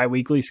books, a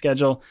bi-weekly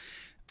schedule,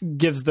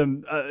 gives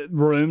them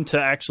room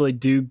to actually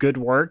do good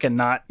work and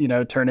not,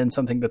 turn in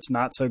something that's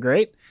not so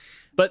great.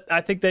 But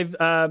I think they've,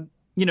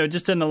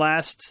 just in the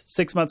last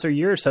 6 months or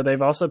year or so,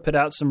 they've also put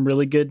out some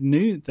really good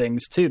new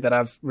things too that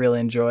I've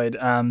really enjoyed.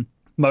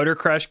 Motor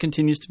Crush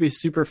continues to be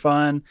super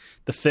fun.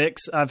 The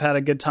Fix I've had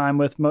a good time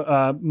with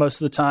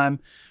most of the time.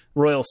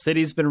 Royal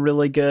City's been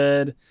really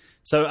good.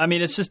 So, I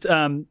mean, it's just,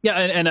 I did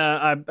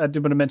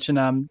want to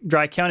mention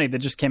Dry County that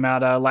just came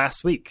out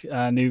last week.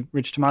 New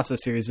Rich Tommaso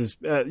series is,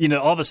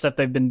 all the stuff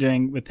they've been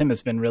doing with him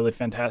has been really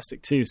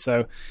fantastic too.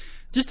 So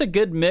just a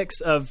good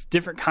mix of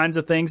different kinds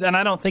of things. And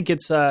I don't think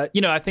it's,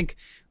 I think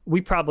we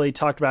probably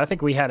talked about, I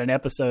think we had an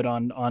episode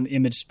on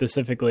Image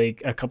specifically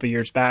a couple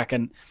years back.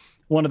 And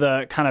one of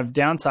the kind of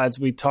downsides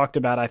we talked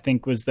about, I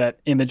think, was that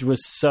Image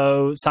was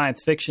so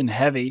science fiction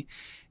heavy.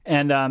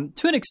 And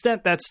to an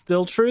extent, that's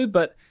still true.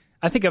 But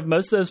I think of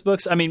most of those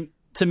books, I mean,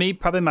 to me,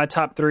 probably my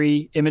top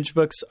 3 Image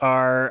books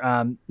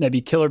are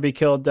maybe Kill or Be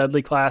Killed,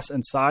 Deadly Class,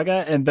 and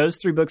Saga. And those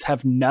 3 books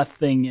have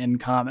nothing in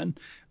common,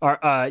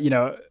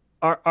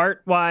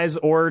 art-wise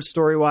or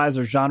story-wise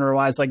or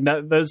genre-wise. Like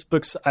those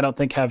books, I don't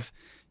think have,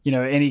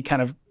 any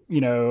kind of,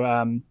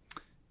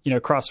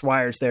 crossed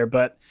wires there.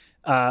 But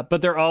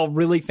they're all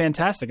really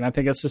fantastic. And I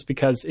think that's just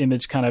because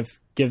Image kind of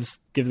gives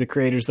the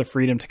creators the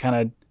freedom to kind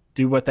of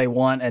do what they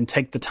want and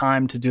take the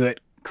time to do it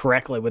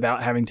correctly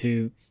without having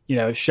to,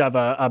 shove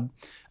a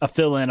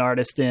fill-in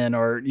artist in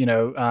or,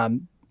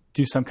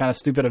 do some kind of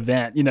stupid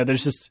event.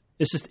 It's just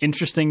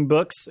interesting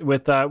books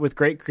with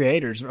great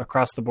creators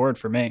across the board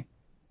for me.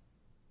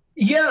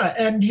 Yeah.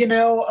 And,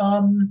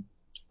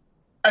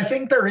 I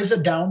think there is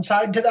a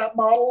downside to that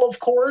model, of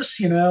course.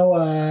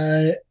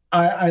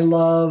 I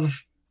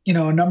love,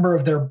 a number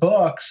of their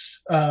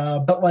books,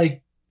 but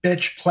like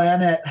Bitch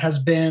Planet has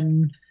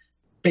been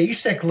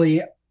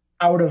basically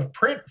out of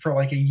print for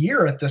like a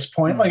year at this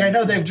point. Like I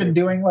know they've been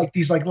doing like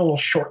these like little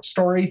short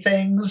story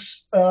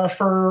things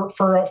for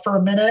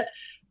a minute,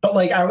 but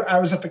like I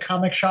was at the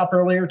comic shop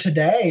earlier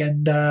today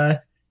and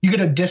you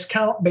get a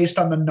discount based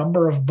on the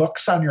number of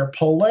books on your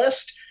pull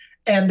list.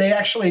 And they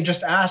actually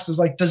just asked, is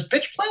like, does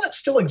Bitch Planet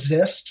still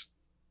exist?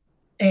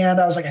 And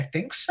I was like, I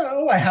think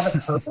so. I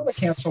haven't heard of a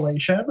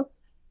cancellation.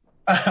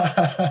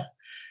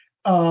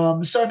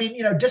 So, I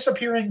mean,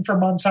 disappearing for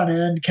months on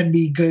end can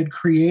be good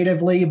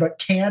creatively, but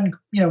can,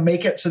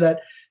 make it so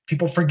that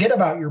people forget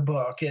about your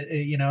book.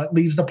 It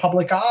leaves the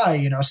public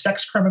eye.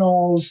 Sex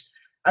Criminals,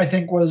 I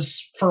think,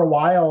 was for a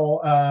while,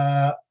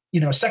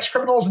 Sex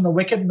Criminals and The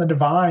Wicked and the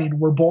Divine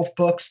were both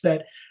books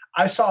that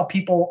I saw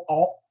people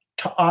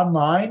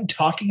online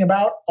talking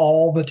about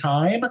all the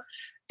time.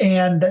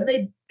 And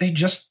then they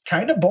just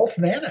kind of both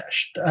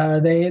vanished.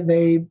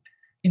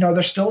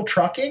 They're still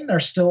trucking. They're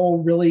still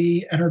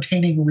really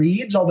entertaining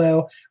reads,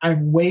 although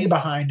I'm way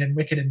behind in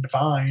Wicked and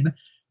Divine.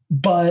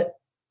 But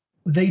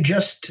when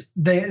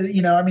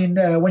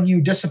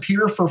you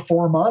disappear for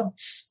 4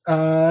 months,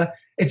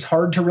 it's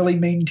hard to really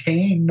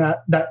maintain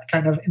that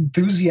kind of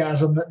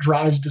enthusiasm that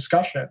drives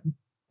discussion.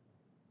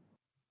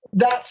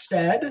 That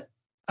said,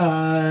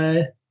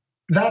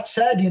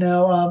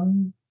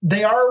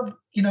 they are,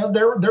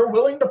 they're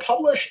willing to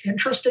publish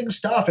interesting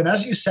stuff. And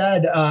as you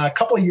said, a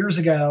couple of years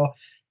ago,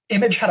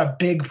 Image had a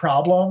big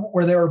problem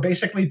where they were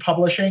basically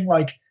publishing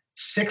like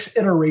 6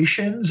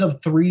 iterations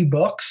of 3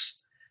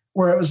 books,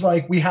 where it was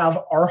like, we have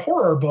our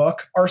horror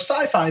book, our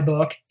sci-fi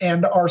book,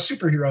 and our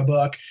superhero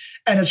book.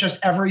 And it's just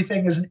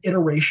everything is an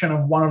iteration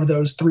of one of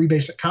those 3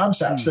 basic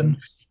concepts. And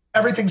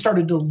everything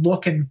started to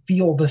look and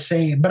feel the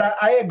same. But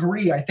I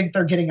agree. I think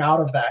they're getting out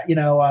of that.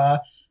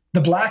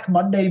 The Black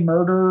Monday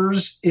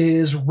Murders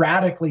is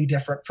radically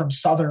different from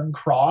Southern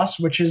Cross,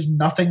 which is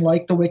nothing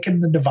like The Wicked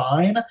and the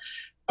Divine.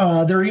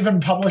 They're even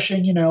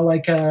publishing,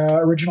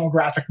 original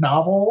graphic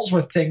novels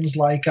with things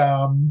like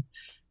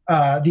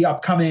the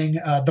upcoming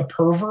The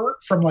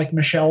Pervert from like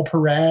Michelle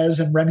Perez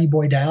and Remy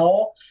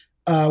Boydell,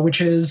 which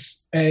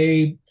is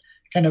a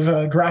kind of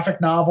a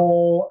graphic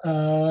novel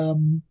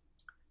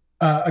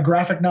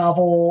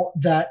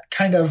that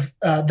kind of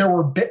there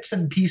were bits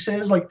and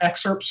pieces, like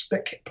excerpts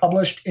that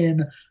published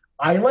in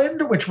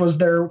Island, which was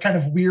their kind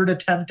of weird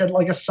attempt at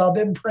like a sub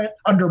imprint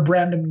under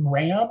Brandon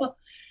Graham.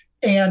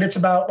 And it's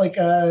about like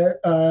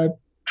a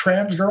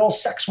trans girl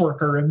sex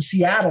worker in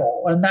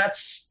Seattle. And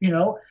that's,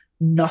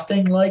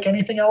 nothing like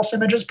anything else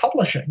Image is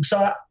publishing.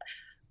 So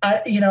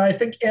I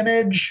think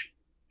Image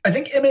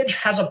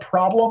has a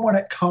problem when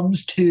it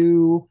comes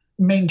to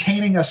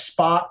maintaining a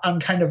spot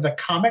on kind of the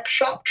comic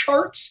shop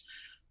charts.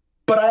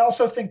 But I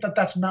also think that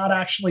that's not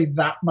actually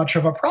that much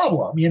of a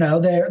problem.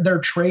 Their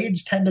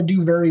trades tend to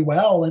do very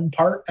well, in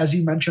part, as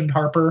you mentioned,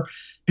 Harper,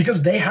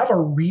 because they have a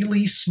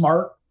really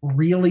smart,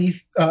 really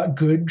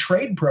good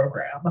trade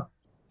program.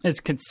 It's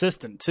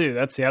consistent too.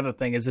 That's the other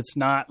thing, is it's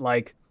not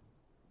like,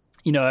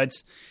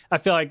 I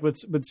feel like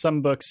with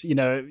some books, you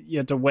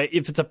have to wait.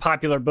 If it's a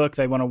popular book,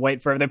 they want to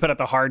wait forever. They put out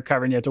the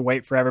hardcover and you have to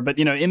wait forever. But,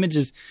 Image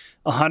is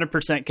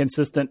 100%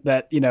 consistent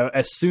that,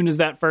 as soon as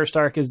that first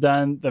arc is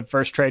done, the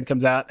first trade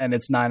comes out and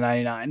it's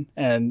 $9.99.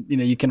 And,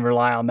 you can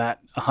rely on that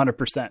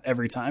 100%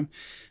 every time,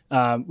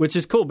 which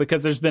is cool,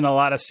 because there's been a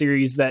lot of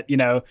series that,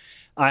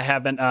 I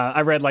haven't,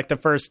 I read like the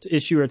first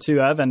issue or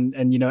 2 of and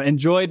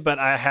enjoyed, but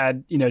I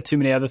had, too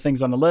many other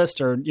things on the list,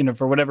 or,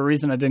 for whatever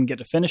reason, I didn't get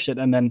to finish it.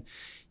 And then,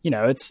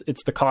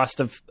 it's the cost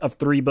of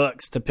 3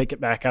 books to pick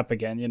it back up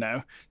again,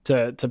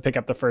 to pick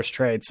up the first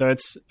trade. So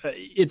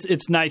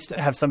it's nice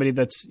to have somebody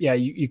that's,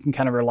 you can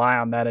kind of rely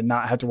on that and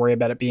not have to worry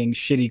about it being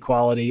shitty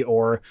quality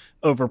or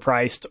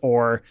overpriced,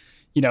 or,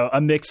 a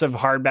mix of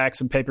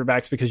hardbacks and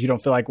paperbacks, because you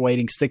don't feel like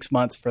waiting 6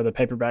 months for the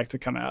paperback to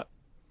come out.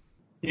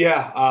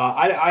 Yeah,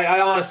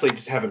 I honestly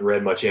just haven't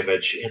read much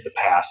Image in the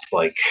past,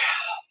 like,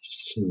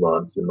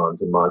 months and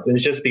months and months. And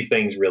it's just these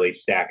things really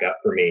stack up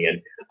for me.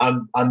 And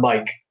I'm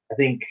like, I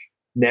think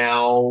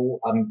now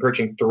I'm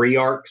approaching 3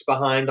 arcs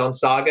behind on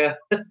Saga,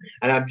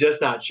 and I'm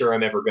just not sure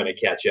I'm ever going to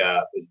catch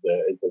up. Is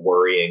the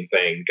worrying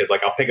thing, because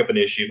like I'll pick up an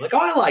issue, like, oh,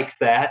 I liked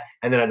that,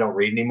 and then I don't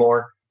read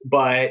anymore.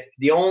 But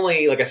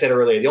like I said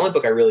earlier, the only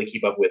book I really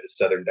keep up with is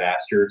Southern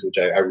Bastards, which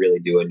I really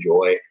do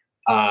enjoy.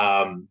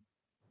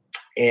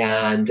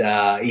 And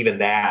even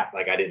that,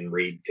 like, I didn't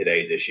read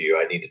today's issue.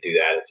 I need to do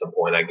that at some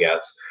point, I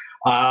guess.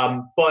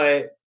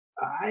 But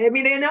I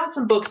mean, they announced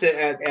some books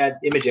at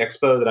Image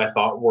Expo that I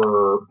thought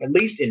were at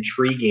least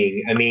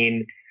intriguing. I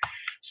mean,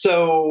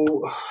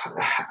 so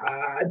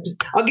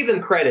I'll give them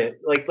credit.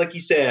 Like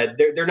you said,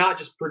 they're not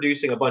just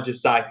producing a bunch of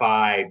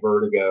sci-fi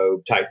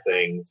Vertigo type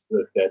things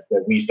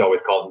that we used to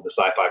always call them the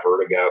sci-fi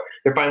Vertigo.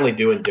 They're finally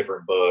doing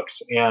different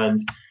books,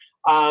 and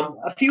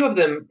a few of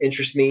them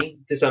interest me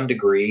to some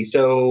degree.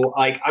 So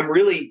like, I'm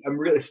really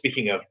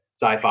speaking of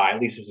sci-fi,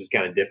 at least this is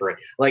kind of different.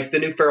 Like the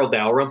new Farrell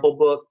Dalrymple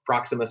book,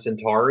 Proxima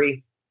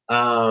Centauri.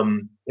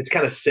 It's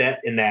kind of set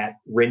in that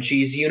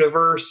Wrenchie's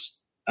universe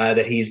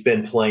that he's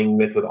been playing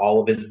with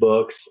all of his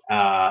books.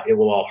 It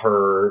Will All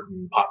Hurt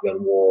and Pop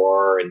Gun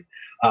War, and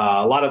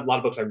a lot of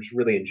books I just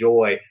really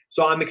enjoy.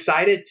 So I'm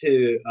excited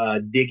to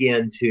dig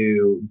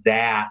into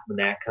that when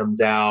that comes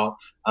out.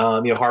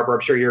 Harper,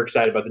 I'm sure you're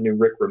excited about the new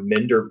Rick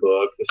Remender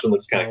book. This one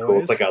looks kind of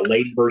cool. It's like a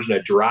late version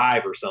of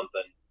Drive or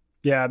something.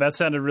 Yeah, that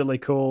sounded really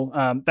cool.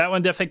 That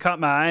one definitely caught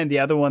my eye. And the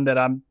other one that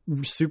I'm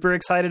super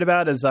excited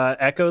about is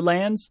Echo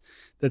Lands.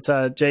 That's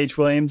J.H.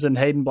 Williams and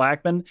Hayden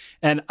Blackman.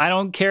 And I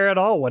don't care at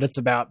all what it's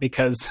about,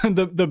 because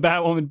the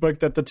Batwoman book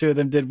that the 2 of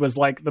them did was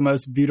like the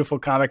most beautiful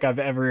comic I've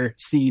ever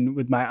seen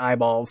with my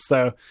eyeballs.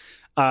 So,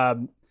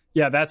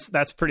 yeah,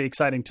 that's pretty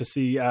exciting to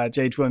see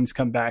J.H. Williams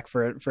come back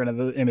for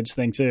another Image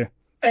thing too.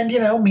 And,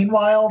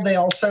 meanwhile,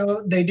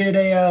 they did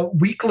a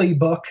weekly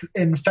book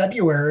in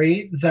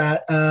February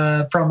that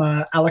from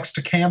Alex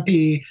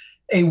DeCampi,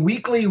 a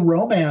weekly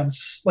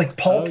romance, like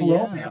pulp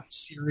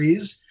romance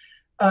series.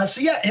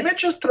 So yeah,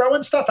 Image is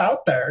throwing stuff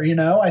out there.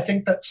 I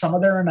think that some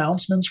of their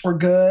announcements were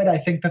good. I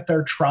think that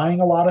they're trying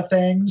a lot of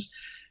things.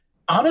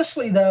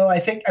 Honestly, though,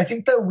 I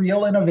think their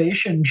real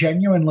innovation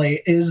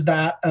genuinely is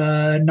that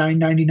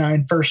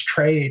 $9.99 first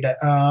trade.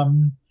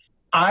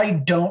 I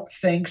don't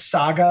think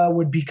Saga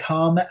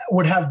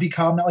would have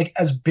become like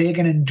as big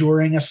and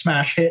enduring a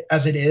smash hit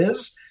as it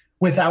is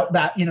without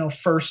that,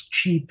 first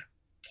cheap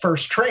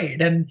first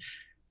trade. And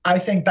I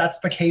think that's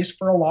the case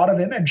for a lot of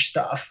Image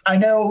stuff. I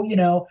know,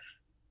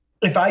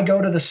 if I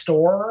go to the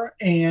store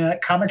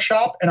and comic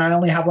shop and I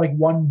only have like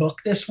 1 book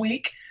this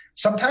week,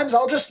 sometimes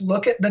I'll just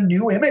look at the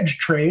new Image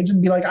trades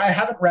and be like, I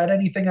haven't read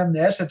anything on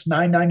this. It's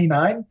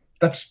 $9.99.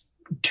 That's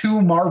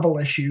 2 Marvel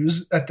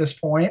issues at this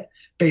point,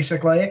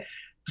 basically.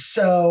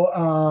 So,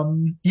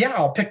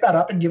 I'll pick that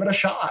up and give it a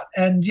shot.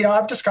 And,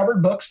 I've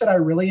discovered books that I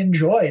really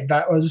enjoyed.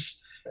 That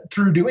was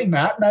through doing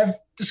that. And I've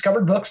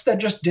discovered books that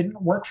just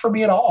didn't work for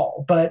me at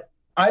all. But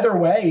either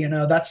way,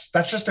 that's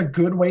just a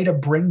good way to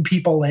bring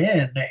people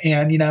in.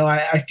 And,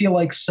 I feel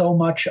like so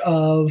much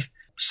of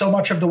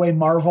the way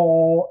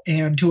Marvel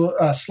and to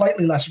a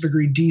slightly lesser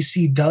degree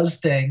DC does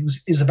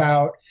things is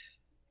about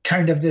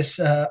kind of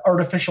this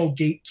artificial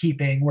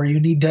gatekeeping where you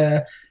need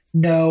to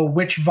know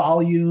which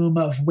volume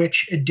of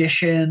which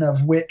edition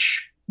of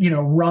which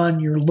run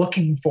you're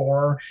looking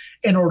for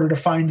in order to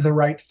find the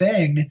right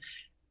thing,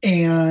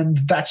 and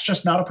that's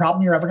just not a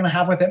problem you're ever going to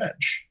have with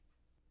Image.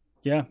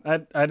 Yeah,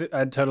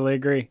 I'd totally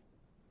agree.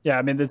 Yeah,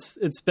 I mean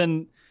it's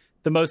been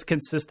the most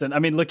consistent. I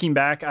mean, looking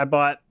back, I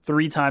bought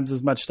 3 times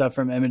as much stuff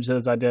from Image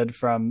as I did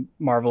from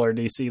Marvel or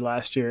DC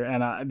last year,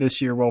 and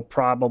this year will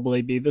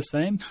probably be the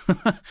same.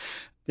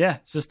 Yeah,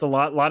 it's just a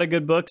lot of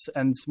good books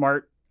and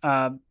smart,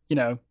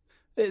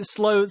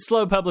 slow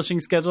publishing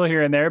schedule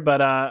here and there,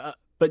 but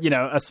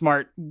a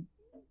smart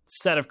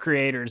set of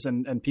creators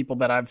and people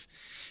that I've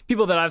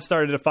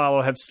started to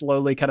follow have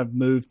slowly kind of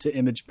moved to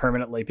Image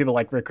permanently. People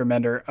like Rick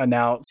Remender are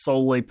now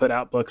solely put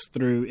out books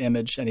through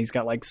Image, and he's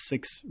got like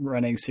 6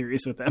 running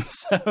series with them.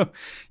 So,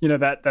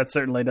 that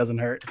certainly doesn't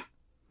hurt.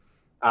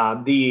 I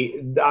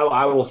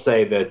will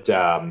say that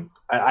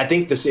I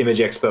think this Image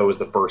Expo was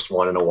the first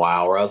one in a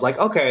while where I was like,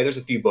 okay, there's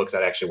a few books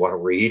I'd actually want to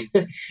read.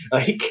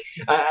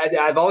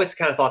 I've always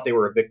kind of thought they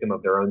were a victim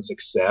of their own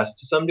success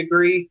to some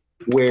degree,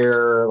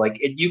 where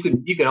you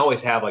can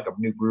always have like a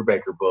new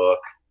Brubaker book,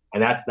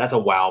 and that's a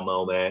wow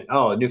moment.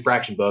 Oh, a new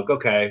Fraction book,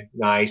 okay,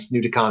 nice.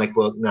 New DeConnick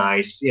book,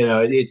 nice.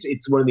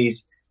 It's one of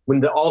these, when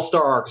the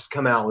All-Star arcs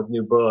come out with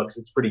new books,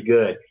 it's pretty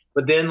good.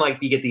 But then,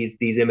 you get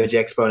these Image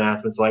Expo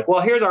announcements like,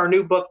 well, here's our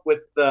new book with,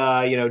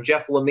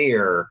 Jeff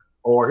Lemire,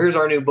 or here's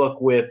our new book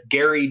with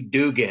Gary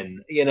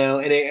Dugan, and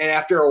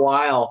after a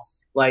while,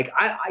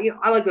 I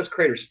like those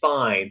creators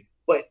fine,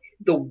 but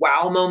the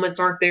wow moments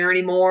aren't there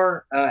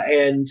anymore.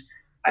 And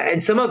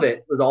some of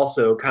it was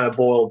also kind of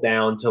boiled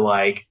down to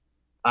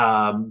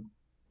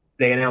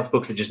they announced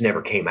books that just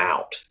never came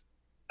out.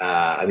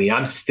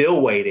 I'm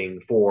still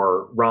waiting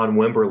for Ron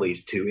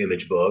Wimberly's 2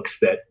 Image books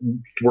that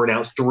were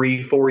announced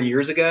 3-4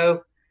 years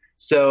ago.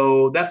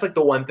 So that's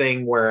the one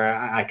thing where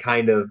I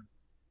kind of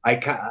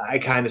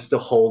still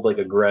hold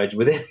a grudge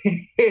with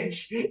Image.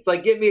 It's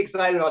get me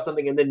excited about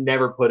something and then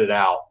never put it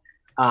out.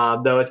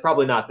 Though it's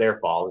probably not their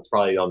fault. It's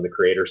probably on the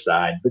creator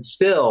side, but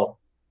still,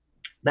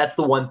 that's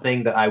the one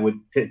thing that I would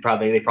they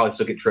probably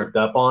still get tripped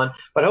up on.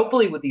 But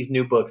hopefully with these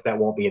new books, that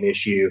won't be an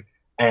issue.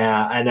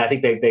 And I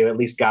think they've at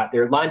least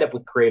they're lined up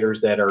with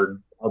creators that are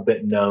a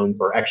bit known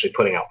for actually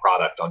putting out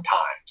product on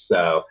time.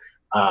 So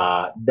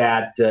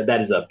that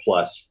is a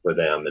plus for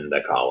them in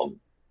the column.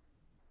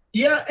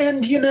 Yeah,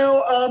 and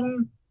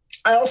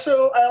I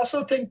also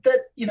think that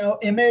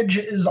Image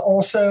is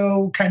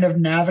also kind of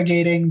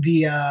navigating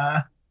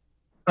the.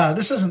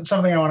 This isn't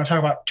something I want to talk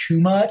about too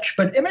much,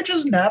 but Image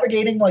is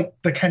navigating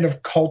the kind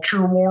of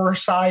culture war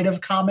side of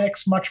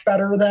comics much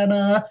better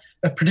than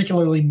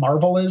particularly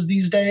Marvel is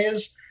these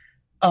days.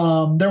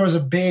 There was a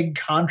big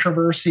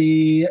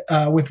controversy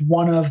with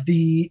one of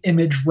the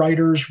Image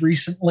writers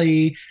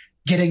recently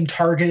getting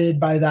targeted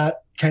by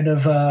that kind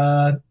of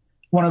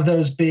one of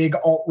those big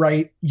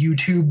alt-right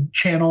YouTube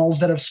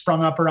channels that have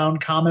sprung up around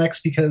comics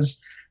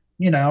because,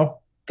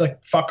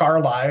 fuck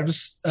our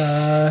lives.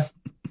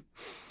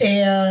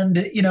 And,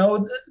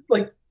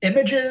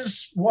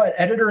 Image's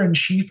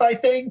editor-in-chief, I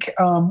think,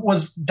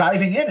 was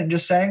diving in and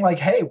just saying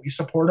hey, we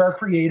support our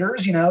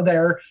creators.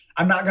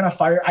 I'm not going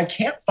to I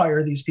can't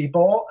fire these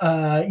people.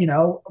 They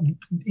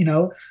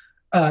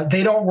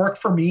don't work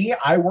for me.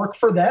 I work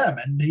for them.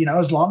 And,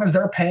 as long as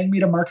they're paying me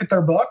to market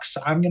their books,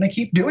 I'm going to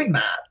keep doing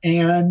that.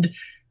 And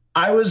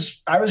I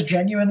was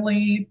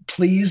genuinely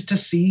pleased to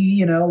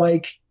see,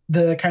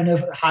 the kind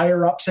of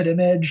higher ups at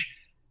Image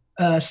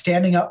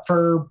standing up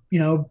for,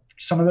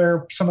 some of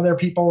their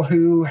people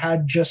who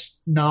had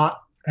just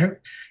not,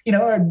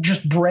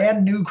 just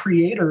brand new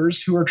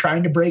creators who are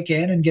trying to break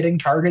in and getting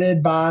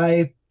targeted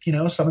by,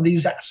 some of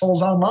these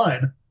assholes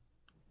online.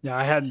 Yeah,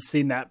 I hadn't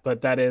seen that,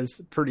 but that is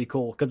pretty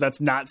cool because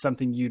that's not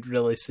something you'd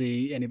really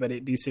see anybody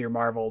at DC or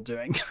Marvel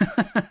doing.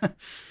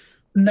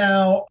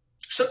 Now,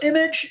 so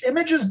Image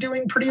is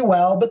doing pretty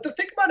well, but the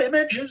thing about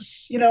Image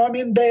is,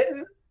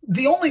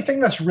 the only thing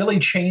that's really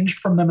changed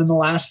from them in the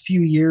last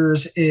few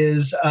years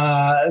is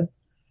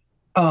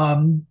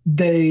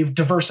they've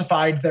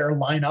diversified their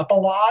lineup a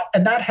lot,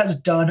 and that has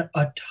done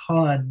a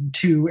ton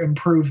to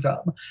improve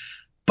them.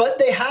 But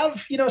they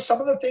have,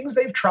 some of the things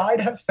they've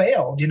tried have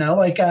failed.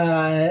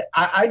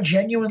 I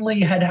genuinely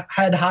had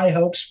high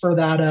hopes for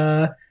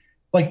that,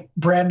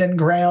 Brandon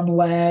Graham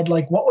led,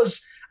 what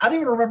was, I don't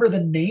even remember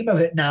the name of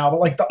it now,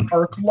 but the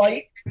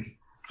Arclight.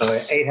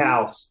 8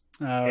 House.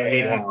 Oh, yeah.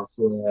 8 House.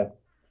 Yeah.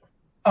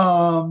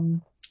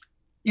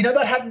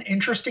 that had an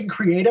interesting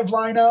creative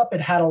lineup.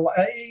 It had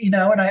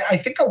and I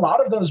think a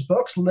lot of those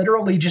books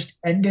literally just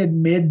ended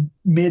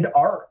mid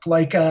arc.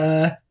 Like,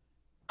 I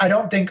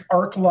don't think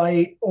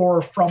Arclight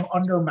or From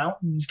Under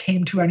Mountains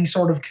came to any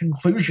sort of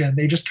conclusion.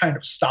 They just kind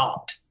of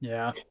stopped.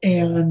 Yeah.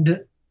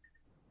 And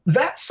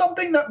that's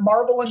something that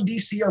Marvel and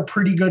DC are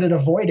pretty good at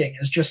avoiding,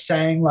 is just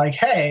saying like,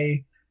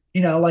 hey,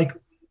 like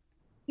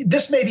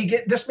this may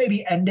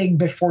be ending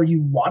before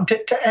you want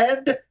it to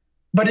end,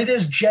 but it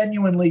is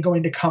genuinely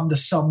going to come to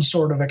some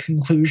sort of a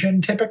conclusion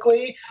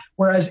typically.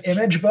 Whereas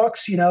Image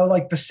books,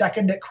 like the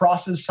second it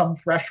crosses some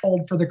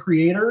threshold for the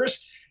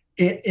creators,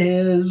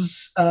 it's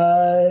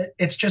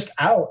just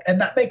out.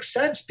 And that makes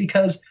sense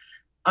because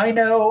I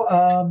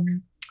know,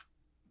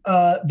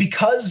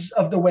 because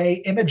of the way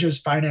Image's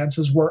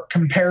finances work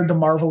compared to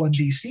Marvel and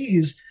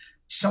DC's,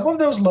 some of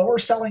those lower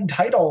selling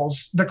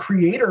titles, the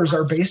creators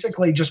are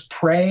basically just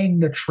praying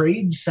the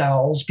trade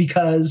sells,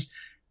 because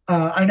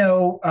I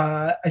know,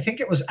 I think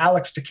it was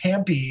Alex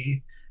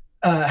DeCampi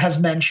has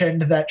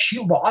mentioned that she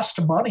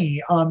lost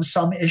money on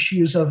some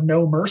issues of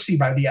No Mercy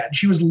by the end.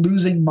 She was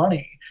losing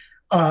money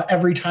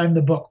every time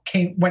the book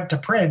went to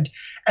print.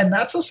 And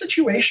that's a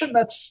situation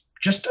that's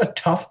just a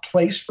tough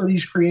place for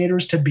these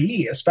creators to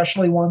be,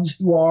 especially ones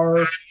who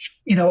are,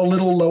 a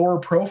little lower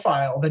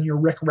profile than your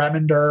Rick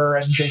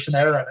Remender and Jason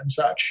Aaron and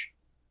such.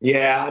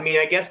 Yeah, I mean,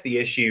 I guess the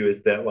issue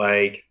is that,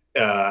 like,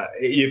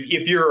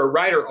 if you're a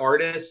writer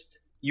artist,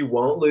 you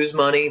won't lose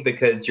money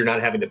because you're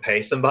not having to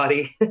pay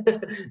somebody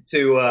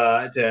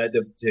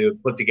to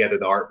put together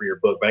the art for your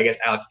book. But I guess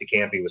Alex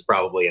DeCampi was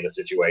probably in a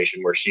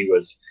situation where she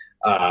was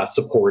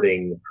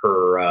supporting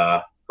her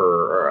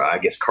I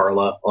guess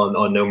Carla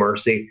on No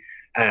Mercy,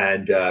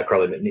 and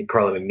Carla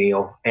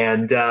McNeil,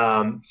 and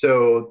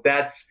so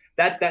that's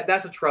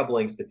a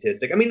troubling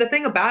statistic. I mean, the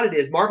thing about it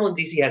is Marvel and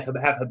DC have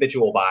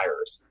habitual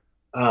buyers.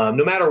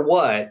 No matter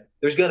what,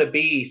 there's going to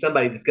be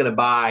somebody that's going to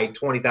buy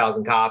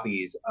 20,000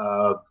 copies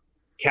of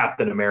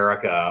Captain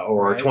America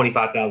or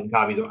 25,000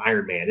 copies of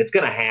Iron Man. It's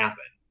going to happen,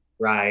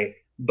 right?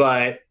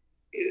 But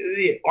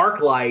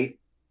Arclight,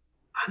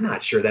 I'm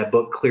not sure that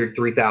book cleared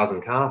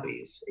 3,000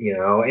 copies,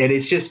 and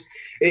it's just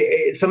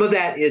some of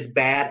that is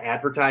bad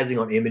advertising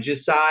on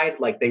Image's side.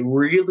 Like, they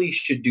really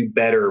should do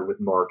better with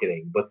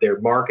marketing, but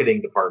their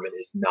marketing department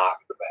is not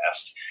the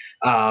best.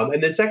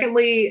 And then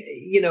secondly,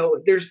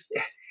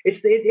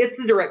 it's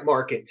the direct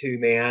market too,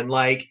 man.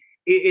 Like,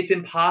 it's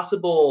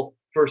impossible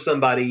for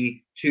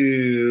somebody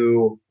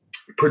to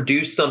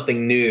produce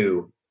something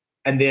new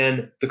and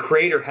then the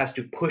creator has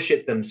to push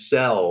it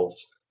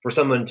themselves for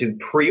someone to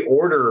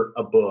pre-order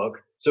a book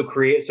so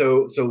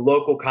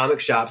local comic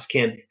shops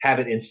can have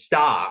it in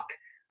stock.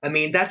 I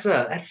mean, that's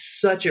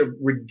such a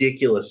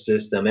ridiculous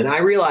system. And I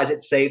realize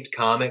it saved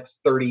comics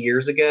 30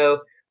 years ago,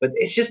 but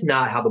it's just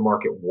not how the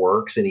market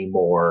works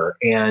anymore.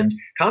 And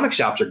comic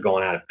shops are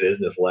going out of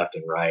business left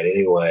and right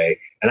anyway.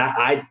 And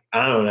I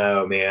don't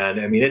know, man.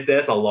 I mean,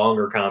 that's a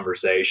longer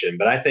conversation,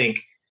 but I think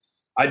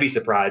I'd be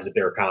surprised if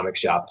there are comic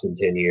shops in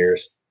 10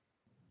 years.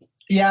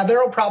 Yeah,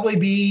 there'll probably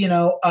be,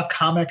 a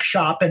comic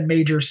shop in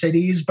major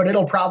cities, but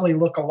it'll probably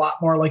look a lot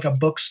more like a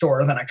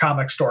bookstore than a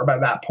comic store by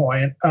that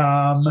point.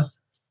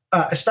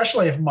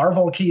 Especially if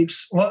Marvel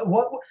keeps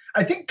what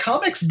I think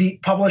Comics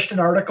Beat published an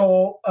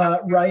article,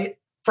 right,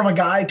 from a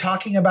guy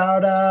talking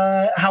about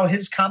how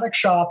his comic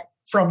shop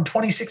from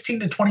 2016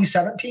 to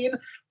 2017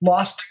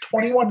 lost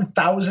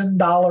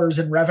 $21,000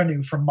 in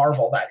revenue from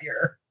Marvel that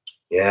year.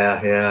 Yeah.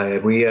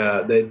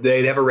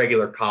 They'd have a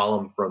regular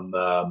column from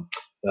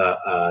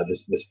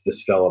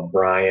this fellow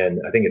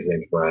Brian. I think his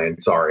name's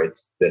Brian. Sorry,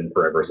 it's been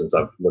forever since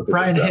I've looked at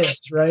Brian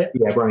Hibbs, right?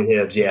 Yeah, Brian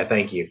Hibbs. Yeah,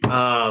 thank you.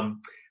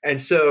 And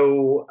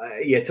so,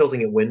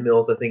 Tilting at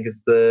Windmills, I think, is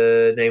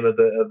the name of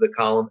the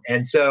column.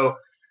 And so,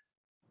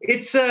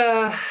 it's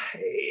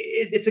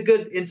a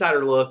good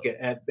insider look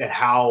at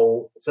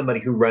how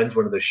somebody who runs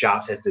one of those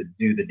shops has to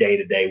do the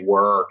day-to-day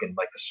work and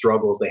like the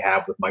struggles they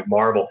have with like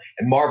Marvel.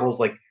 And Marvel's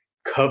like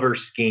cover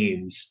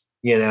schemes.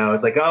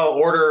 It's like, oh,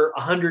 order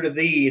 100 of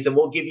these and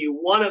we'll give you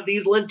one of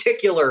these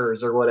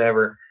lenticulars or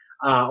whatever,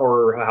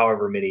 or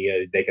however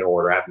many they can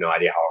order. I have no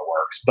idea how it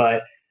works,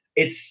 but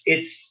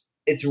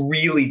it's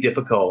really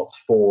difficult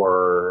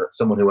for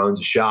someone who owns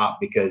a shop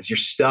because you're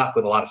stuck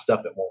with a lot of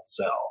stuff that won't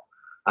sell.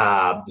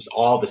 Just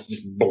all this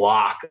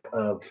block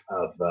of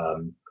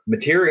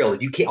material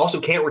that you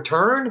can't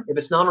return if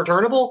it's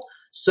non-returnable.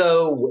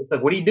 So it's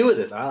like, what do you do with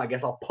this? I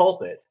guess I'll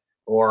pulp it,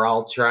 or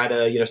I'll try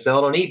to sell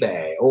it on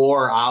eBay,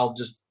 or I'll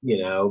just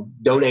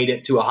donate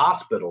it to a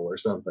hospital or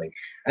something.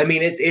 I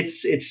mean,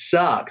 it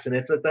sucks,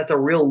 and that's a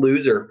real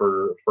loser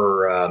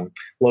for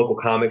local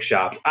comic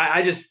shops.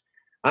 I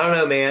don't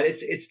know, man.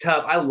 It's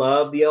tough. I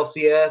love the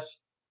LCS.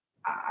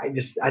 I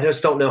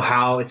just don't know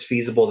how it's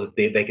feasible that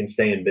they can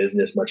stay in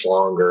business much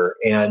longer.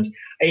 And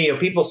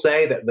people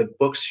say that the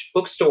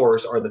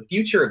bookstores are the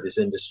future of this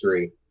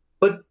industry,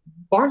 but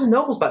Barnes and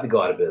Noble's about to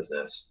go out of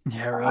business.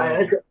 Yeah,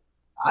 right.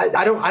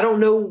 I don't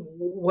know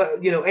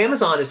what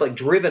Amazon has like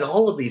driven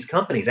all of these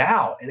companies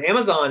out, and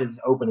Amazon is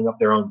opening up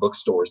their own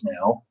bookstores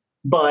now.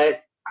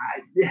 But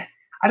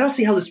I don't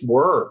see how this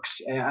works.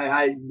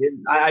 I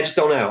just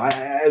don't know.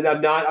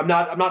 I'm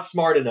not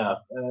smart enough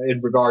in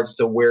regards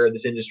to where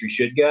this industry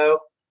should go.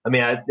 I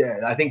mean,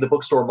 I think the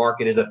bookstore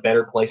market is a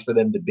better place for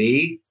them to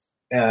be.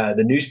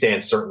 The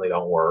newsstands certainly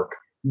don't work,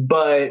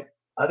 but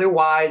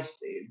otherwise,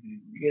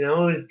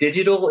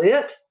 digital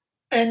it.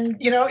 And,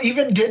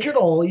 even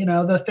digital,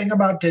 the thing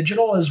about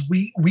digital is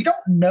we don't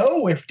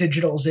know if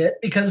digital's it,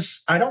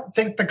 because I don't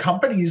think the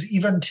companies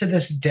even to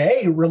this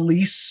day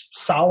release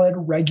solid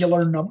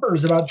regular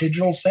numbers about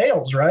digital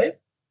sales, right?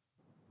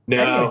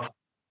 No,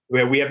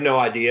 we have no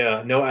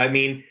idea. No, I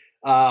mean,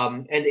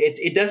 and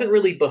it doesn't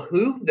really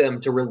behoove them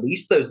to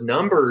release those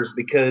numbers,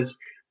 because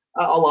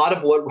a lot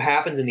of what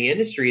happens in the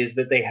industry is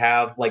that they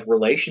have like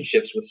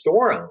relationships with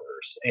store owners,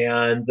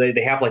 and they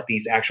have like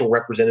these actual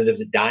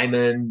representatives at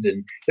Diamond,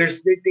 and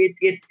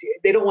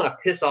they don't want to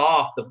piss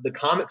off the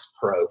comics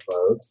pro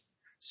folks.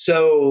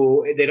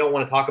 So they don't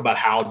want to talk about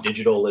how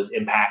digital is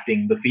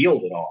impacting the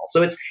field at all.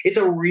 So it's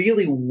a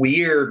really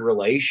weird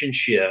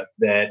relationship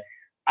that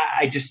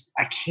I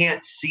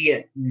can't see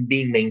it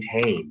being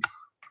maintained.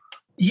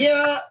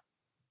 Yeah.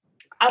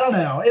 I don't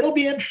know. It'll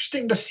be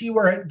interesting to see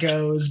where it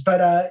goes.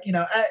 But,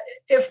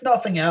 if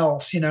nothing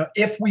else,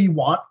 if we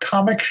want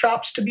comic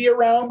shops to be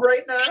around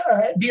right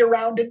now, be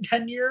around in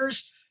 10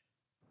 years,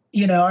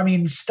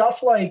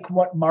 stuff like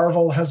what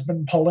Marvel has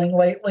been pulling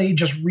lately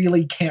just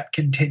really can't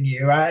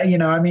continue.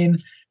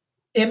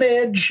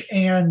 Image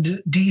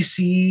and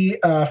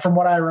DC, from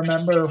what I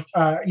remember,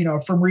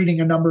 from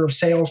reading a number of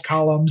sales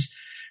columns,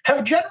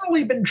 have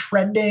generally been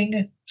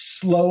trending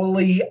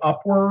slowly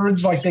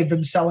upwards, like they've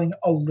been selling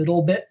a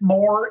little bit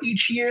more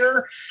each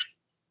year.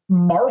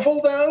 Marvel,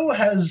 though,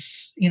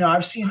 has,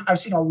 I've seen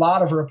a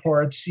lot of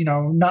reports,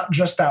 not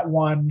just that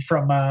one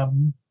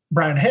from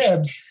Brian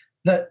Hibbs,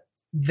 that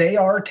they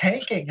are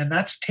tanking, and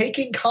that's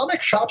taking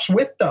comic shops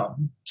with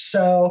them.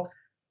 So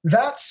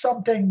that's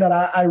something that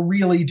I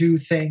really do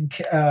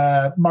think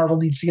Marvel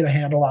needs to get a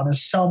handle on,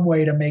 is some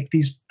way to make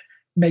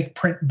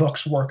print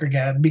books work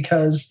again,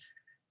 because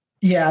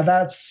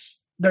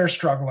they're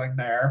struggling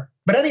there.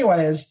 But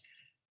anyways,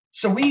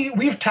 so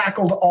we've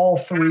tackled all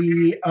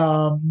three,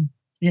 broad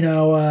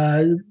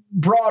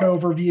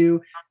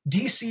overview.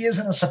 DC is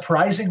in a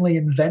surprisingly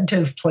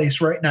inventive place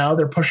right now.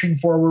 They're pushing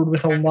forward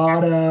with a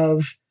lot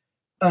of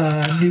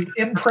new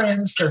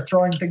imprints. They're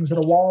throwing things at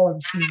a wall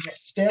and seeing what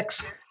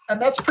sticks.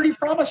 And that's pretty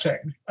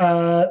promising.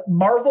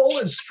 Marvel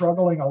is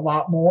struggling a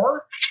lot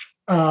more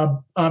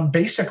on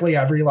basically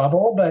every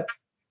level, but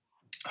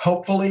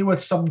hopefully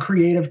with some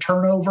creative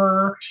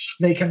turnover,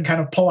 they can kind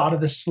of pull out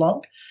of this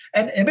slump.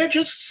 And Image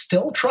is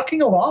still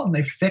trucking along.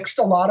 They fixed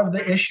a lot of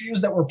the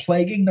issues that were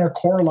plaguing their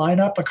core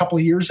lineup a couple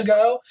of years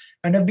ago,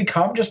 and have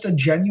become just a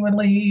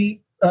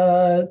genuinely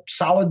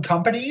solid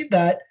company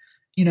that,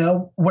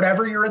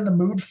 whatever you're in the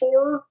mood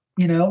for,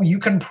 you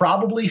can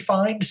probably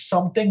find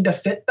something to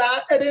fit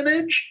that at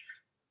Image.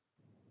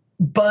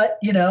 But,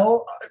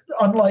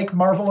 unlike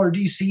Marvel or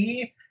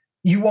DC,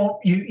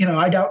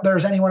 I doubt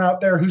there's anyone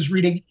out there who's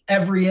reading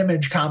every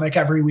Image comic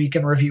every week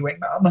and reviewing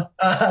them.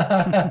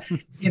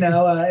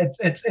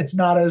 It's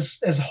not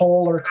as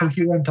whole or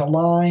coherent a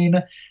line.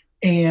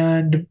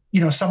 And,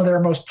 some of their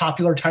most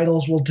popular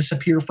titles will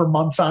disappear for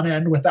months on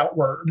end without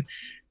word.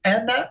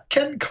 And that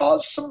can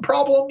cause some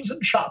problems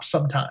in shops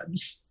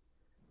sometimes.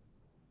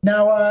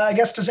 Now, I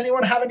guess, does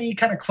anyone have any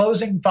kind of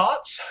closing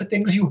thoughts,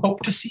 things you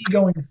hope to see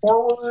going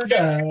forward?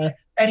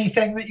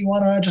 Anything that you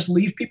want to just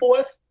leave people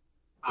with?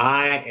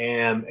 I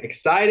am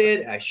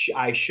excited.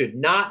 I should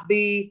not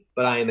be,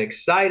 but I am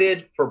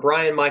excited for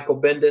Brian Michael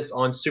Bendis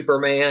on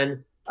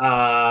Superman.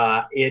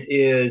 It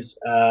is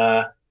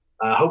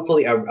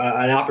hopefully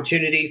an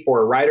opportunity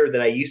for a writer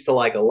that I used to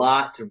like a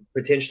lot to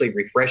potentially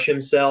refresh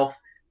himself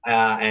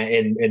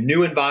in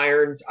new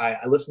environs.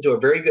 I listened to a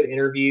very good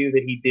interview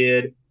that he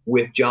did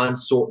with John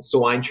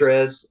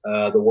Sointres,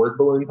 the Word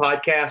Balloon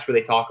podcast, where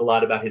they talk a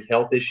lot about his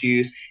health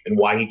issues and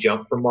why he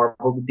jumped from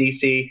Marvel to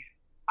DC.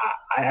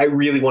 I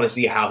really want to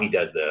see how he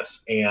does this,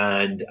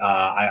 and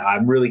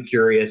I'm really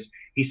curious.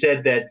 He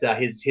said that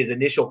his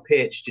initial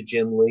pitch to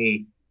Jim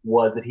Lee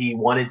was that he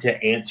wanted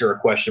to answer a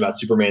question about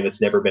Superman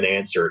that's never been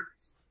answered,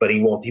 but he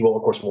won't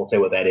say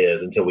what that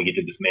is until we get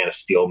to this Man of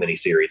Steel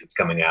miniseries that's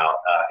coming out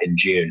in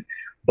June.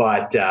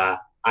 But I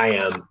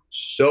am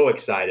so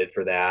excited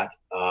for that.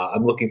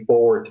 I'm looking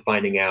forward to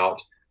finding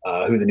out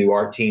who the new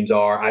art teams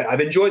are.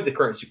 I've enjoyed the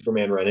current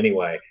Superman run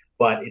anyway,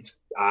 but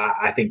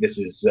I think this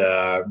is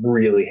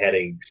really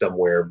heading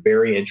somewhere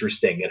very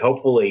interesting, and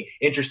hopefully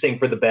interesting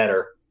for the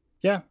better.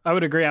 Yeah, I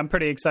would agree. I'm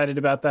pretty excited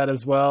about that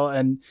as well.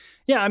 And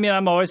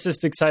I'm always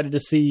just excited to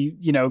see,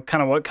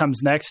 kind of what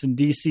comes next. And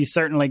DC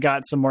certainly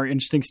got some more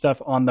interesting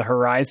stuff on the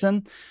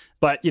horizon,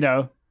 but,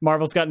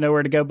 Marvel's got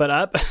nowhere to go but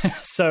up.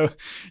 So,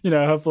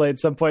 hopefully at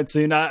some point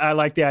soon, I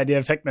like the idea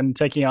of Hickman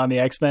taking on the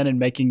X-Men and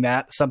making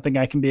that something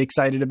I can be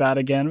excited about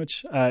again,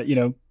 which,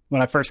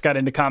 when I first got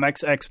into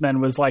comics,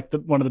 X-Men was like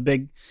one of the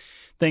big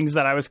things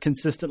that I was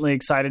consistently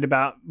excited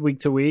about week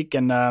to week.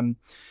 And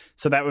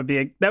So that would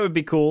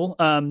be cool.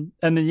 And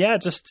then,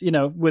 just,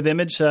 with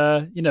Image,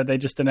 they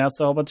just announced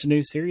a whole bunch of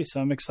new series.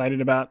 So I'm excited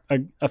about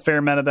a fair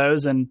amount of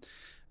those, and,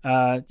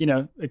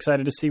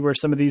 excited to see where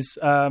some of these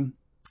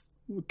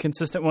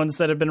consistent ones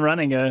that have been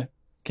running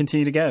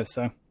continue to go.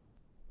 So.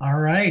 All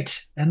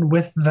right. And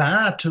with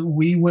that,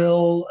 we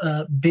will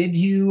bid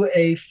you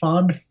a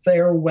fond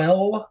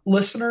farewell,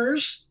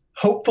 listeners.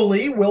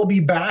 Hopefully, we'll be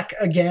back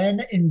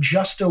again in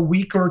just a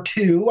week or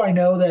two. I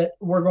know that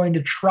we're going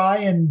to try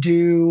and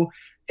do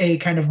a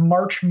kind of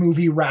March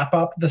movie wrap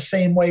up the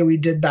same way we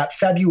did that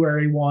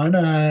February one.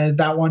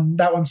 That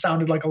one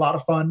sounded like a lot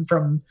of fun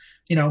from,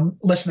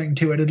 listening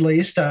to it at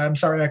least. I'm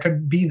sorry I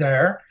couldn't be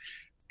there.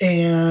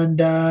 And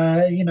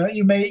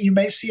you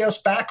may see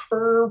us back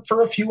for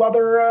a few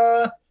other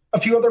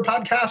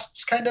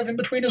podcasts kind of in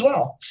between as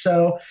well.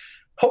 So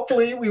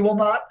hopefully we will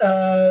not.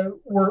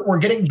 We're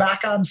getting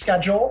back on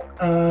schedule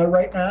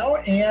right now,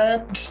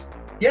 and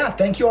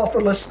thank you all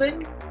for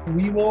listening.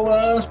 We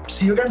will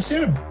see you again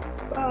soon.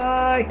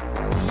 Bye.